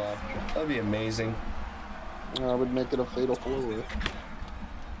them all up? That'd be amazing. I would make it a fatal 4-way.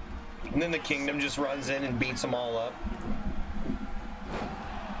 And then the Kingdom just runs in and beats them all up.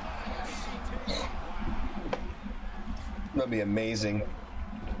 That'd be amazing.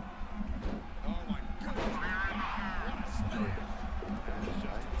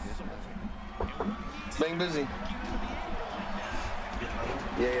 Being busy.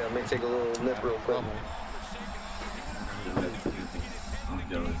 Yeah, let me take a little nip real quick.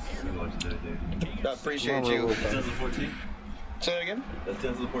 I appreciate you. 2014? Say that again? That's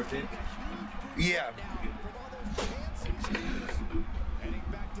 2014? Yeah.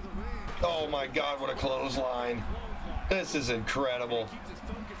 Oh my god, what a clothesline. This is incredible.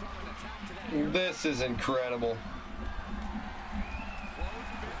 This is incredible.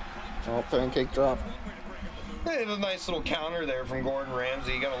 Oh, pancake drop. Hey, a nice little counter there from Gordon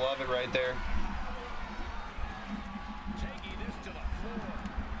Ramsay. You gotta love it right there.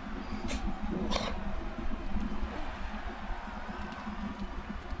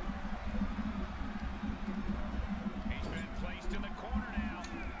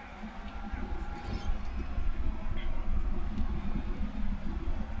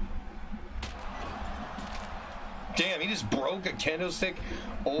 Damn, he just broke a kendo stick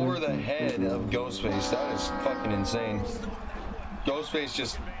over the head of Ghostface. That is fucking insane. Ghostface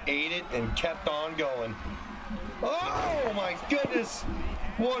just ate it and kept on going. Oh my goodness!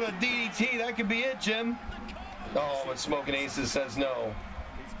 What a DDT. That could be it, Jim. Oh, but Smoking Aces says no.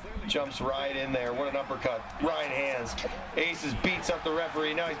 Jumps right in there. What an uppercut. Right hands. Aces beats up the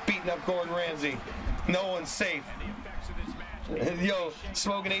referee. Now he's beating up Gordon Ramsay. No one's safe. Yo,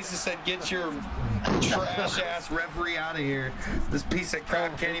 Smoking Aces said, get your trash ass referee out of here. This piece of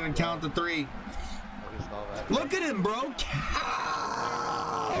crap can't even count to 3. Look at him, bro.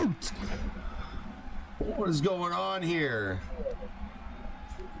 Count. What is going on here?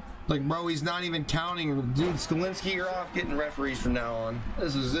 Like, bro, he's not even counting. Dude, Skalinski, you're off getting referees from now on.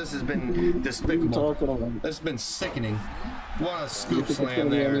 This has been despicable. This has been sickening. What a scoop slam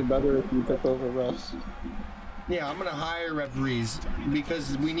there. Any better if you took over refs? Yeah, I'm gonna hire referees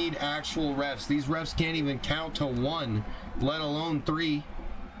because we need actual refs. These refs can't even count to 1, let alone 3.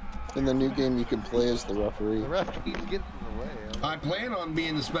 In the new game, you can play as the referee. The ref keeps getting in the way. I plan on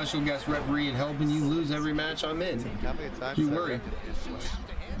being the special guest referee and helping you lose every match I'm in. How many times You worry.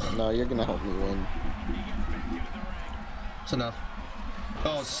 No, you're gonna help me win. It's enough.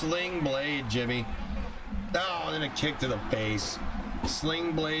 Oh, sling blade, Jimmy. Oh, and then a kick to the face.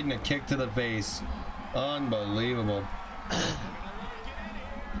 Sling blade and a kick to the face. Unbelievable.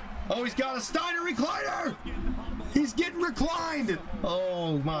 Oh, he's got a Steiner recliner! He's getting reclined!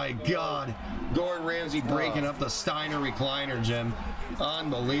 Oh my God. Gordon Ramsay breaking up the Steiner recliner, Jim.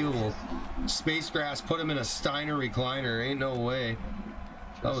 Unbelievable. Space Grass put him in a Steiner recliner. Ain't no way.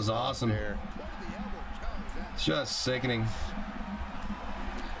 That was awesome. Just sickening.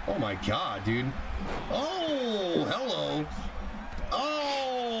 Oh my God, dude. Oh, hello.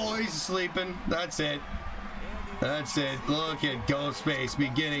 Oh, he's sleeping. That's it. That's it. Look at Ghostface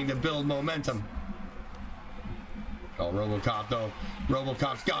beginning to build momentum. Oh, RoboCop, though.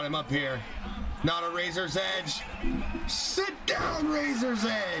 RoboCop's got him up here. Not a Razor's Edge. Sit down, Razor's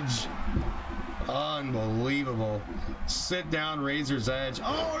Edge. Unbelievable. Sit down, Razor's Edge.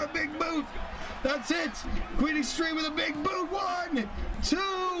 Oh, and a big boot. That's it. Queen Extreme with a big boot. 1,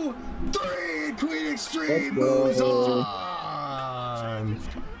 2, 3. Queen Extreme moves on.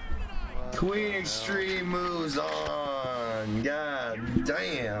 Queen Extreme moves on. God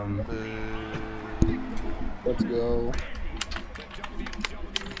damn. Let's go.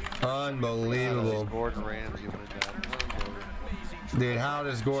 Unbelievable. Gordon Ramsay win that. Dude, how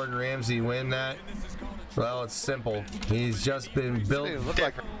does Gordon Ramsay win that? Well, it's simple. He's just been built.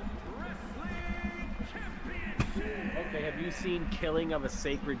 Okay, have you seen Killing of a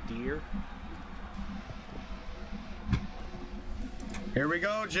Sacred Deer? Here we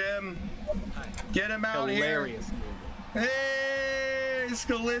go, Jim. Get him out Hilarious here. movie. Hey,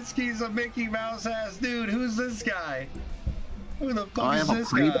 Skalinski's a Mickey Mouse ass dude. Who's this guy? Who the fuck is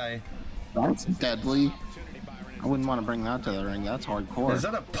this guy? That's deadly. I wouldn't want to bring that to the ring. That's hardcore. Is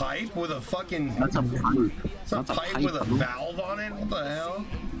that a pipe with a fucking... That's a pipe. It's a pipe with a valve on it? What the hell?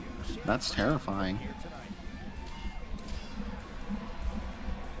 That's terrifying.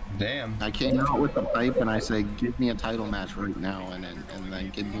 Damn. I came out with the pipe and I said, give me a title match right now, and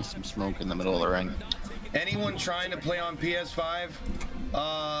then give me some smoke in the middle of the ring. Anyone trying to play on PS5?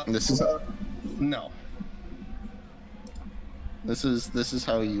 This is no. This is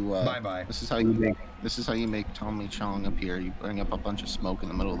how you bye-bye. This is how you make Tommy Chong appear. You bring up a bunch of smoke in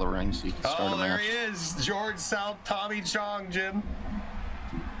the middle of the ring so you can start a match. Oh, there he is, George South Tommy Chong, Jim.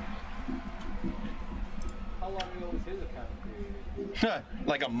 How long ago was his account created?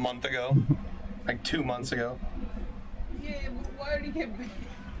 Like a month ago, like 2 months ago. Yeah, but why did he get banned?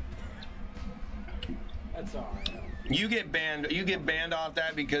 That's alright. You get banned off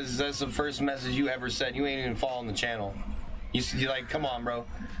that because that's the first message you ever said. You ain't even following the channel. You're like, come on, bro.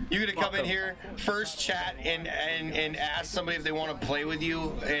 You're gonna come in here, first chat, and ask somebody if they want to play with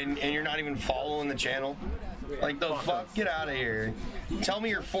you, and you're not even following the channel. Like, the fuck? Get out of here. Tell me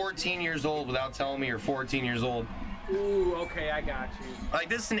you're 14 years old without telling me you're 14 years old. Ooh, okay, I got you. Like,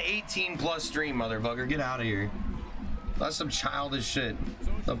 this is an 18+ stream, motherfucker. Get out of here. That's some childish shit.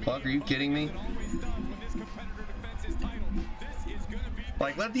 The fuck? Are you kidding me?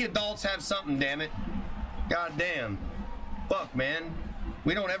 Like, let the adults have something, damn it. God damn. Fuck, man.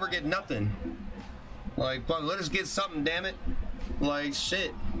 We don't ever get nothing. Like, fuck, let us get something, damn it. Like,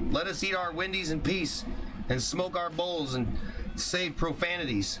 shit. Let us eat our Wendy's in peace and smoke our bowls and say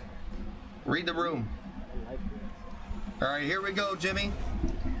profanities. Read the room. All right, here we go, Jimmy.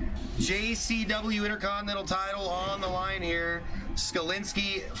 JCW Intercontinental title on the line here.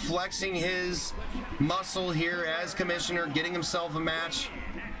 Skalinski flexing his muscle here as commissioner, getting himself a match.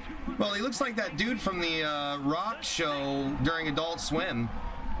 Well, he looks like that dude from the rock show during Adult Swim.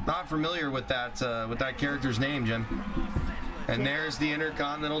 Not familiar with that character's name, Jim. And there's the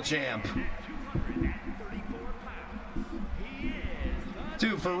Intercontinental champ.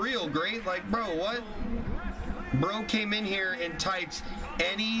 Dude, for real, great. Like, bro, what? Bro came in here and typed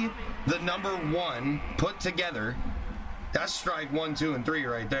the number 1 put together. That's strike 1, 2, and 3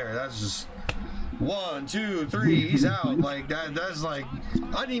 right there. That's just 1, 2, 3, he's out. Like, that's like,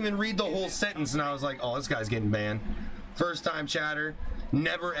 I didn't even read the whole sentence, and I was like, oh, this guy's getting banned. First time chatter,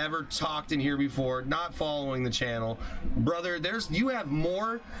 never ever talked in here before, not following the channel. Brother, you have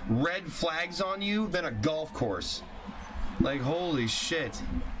more red flags on you than a golf course. Like, holy shit.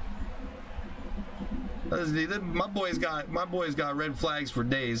 My boy's got red flags for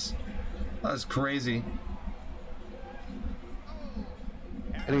days. That's crazy.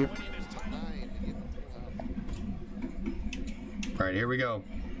 All right, here we go.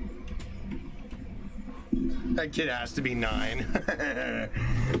 That kid has to be 9.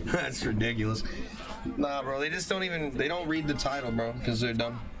 That's ridiculous. Nah, bro, they just don't read the title, bro, because they're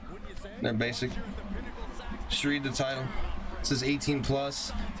dumb. They're basic. Just read the title. It says 18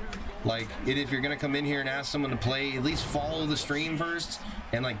 plus. Like, if you're gonna come in here and ask someone to play, at least follow the stream first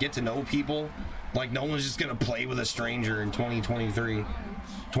and like get to know people. Like, no one's just gonna play with a stranger in 2023,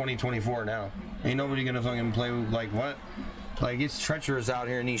 2024 now. Ain't nobody gonna fucking play with, like, what? Like, it's treacherous out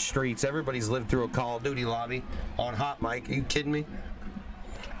here in these streets. Everybody's lived through a Call of Duty lobby on hot mic. Are you kidding me?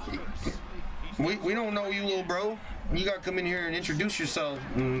 We don't know you, little bro. You gotta come in here and introduce yourself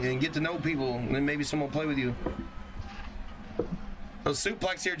and get to know people, and then maybe someone will play with you. Oh,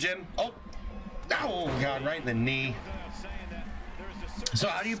 suplex here, Jim. Oh, God, right in the knee. So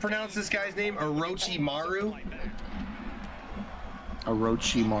how do you pronounce this guy's name? Orochimaru?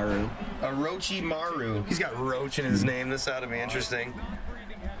 Orochimaru. Orochimaru. He's got Roach in his name. This ought to be interesting.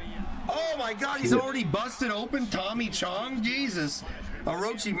 Oh my God, he's already busted open Tommy Chong. Jesus.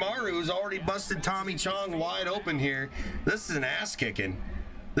 Orochimaru's already busted Tommy Chong wide open here. This is an ass kicking.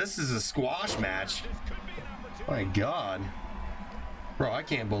 This is a squash match. My God. Bro, I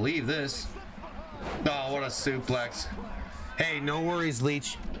can't believe this. Oh, what a suplex. Hey, no worries,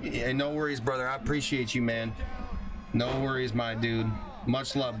 Leech. Yeah, no worries, brother. I appreciate you, man. No worries, my dude.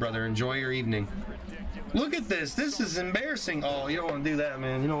 Much love, brother. Enjoy your evening. Look at this. This is embarrassing. Oh, you don't want to do that,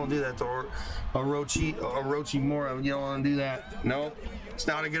 man. You don't want to do that to Orochimaru. You don't want to do that. No, it's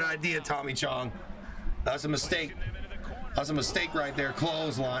not a good idea, Tommy Chong. That's a mistake. That's a mistake right there.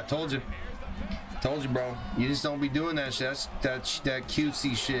 Clothesline. Told you. Told you, bro. You just don't be doing that shit. That's that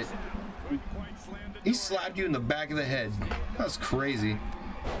cutesy shit. He slapped you in the back of the head. That's crazy.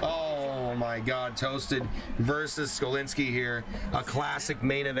 Oh my God, Toasted versus Skolinski here. A classic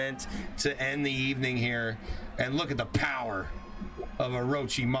main event to end the evening here. And look at the power of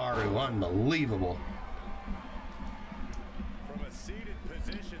Orochimaru. Unbelievable. From a seated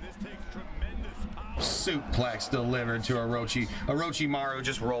position, this takes tremendous power. Suplex delivered to Orochimaru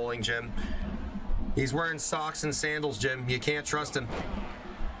just rolling, Jim. He's wearing socks and sandals, Jim. You can't trust him.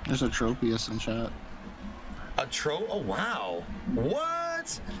 There's a Tropius in chat. A Oh, wow.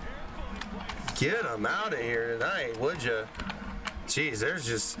 What? Get him out of here tonight, would you? Jeez, there's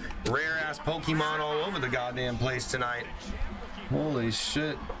just rare-ass Pokemon all over the goddamn place tonight. Holy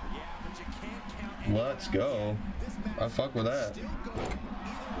shit. Let's go. I fuck with that.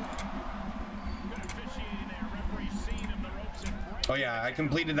 Oh yeah, I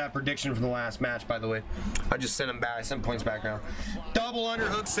completed that prediction for the last match, by the way. I just sent him back. I sent points back around. Double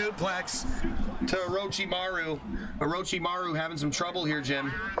underhook suplex to Orochimaru. Orochimaru having some trouble here, Jim.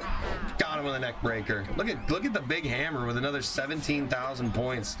 Got him with a neck breaker. Look at the big hammer with another 17,000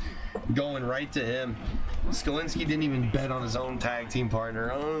 points going right to him. Skolinski didn't even bet on his own tag team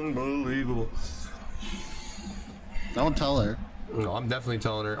partner. Unbelievable. Don't tell her. No, I'm definitely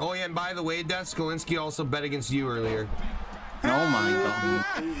telling her. Oh yeah, and by the way, Death, Skolinski also bet against you earlier. Oh my God.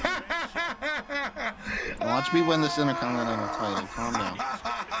 Watch me win this Intercontinental title. Calm down.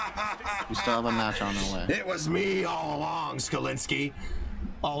 We still have a match on the way. It was me all along, Skolinski.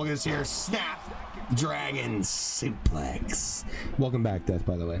 All of this here, snap, dragon suplex. Welcome back, Death,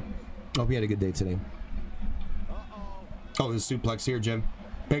 by the way. Hope you had a good day today. Oh, there's a suplex here, Jim.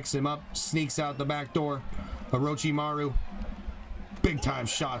 Picks him up, sneaks out the back door. Orochimaru. Big time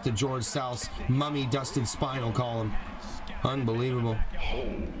shot to George South's mummy dusted spinal column. Unbelievable.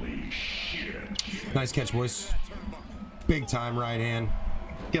 Holy shit. Nice catch, boys. Big time right hand.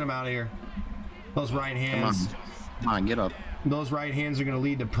 Get him out of here. Those right hands. Come on, get up. Those right hands are going to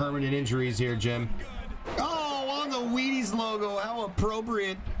lead to permanent injuries here, Jim. Oh, on the Wheaties logo. How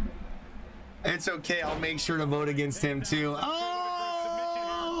appropriate. It's okay. I'll make sure to vote against him, too.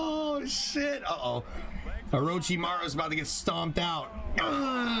 Oh, shit. Uh-oh. Orochimaru's about to get stomped out.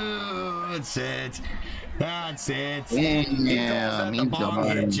 That's it. That's it. Yeah, the bomb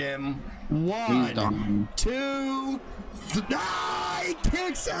hit, Jim. 1, 2, 3. He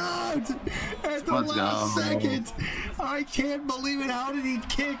kicks out at the last second. I can't believe it. How did he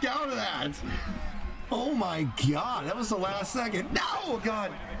kick out of that? Oh my God, that was the last second. No,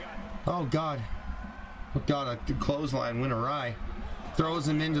 God. Oh God. Got a clothesline win awry. Throws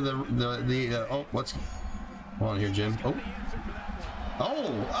him into the oh, what's hold on here, Jim.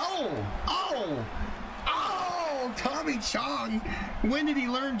 Oh, Tommy Chong. When did he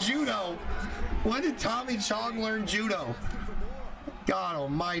learn judo? When did Tommy Chong learn judo? God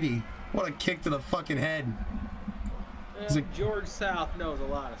almighty. What a kick to the fucking head. George South knows a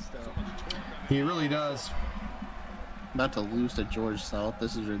lot of stuff. He really does. About to lose to George South.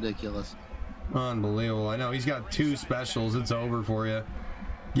 This is ridiculous. Unbelievable. I know. He's got 2 specials. It's over for you.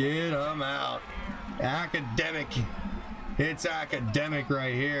 Get him out. Academic. It's academic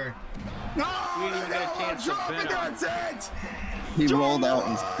right here. No! We didn't even get a chance to bet on That's it! He rolled out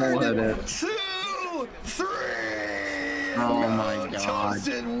and still hit it. 2, 3! Oh my god.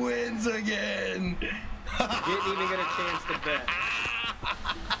 Justin wins again! Didn't even get a chance to bet.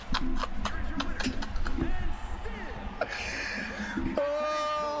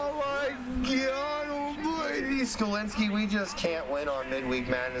 Oh my god almighty! Skalinski, we just can't win on Midweek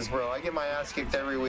Madness, bro. I get my ass kicked every week.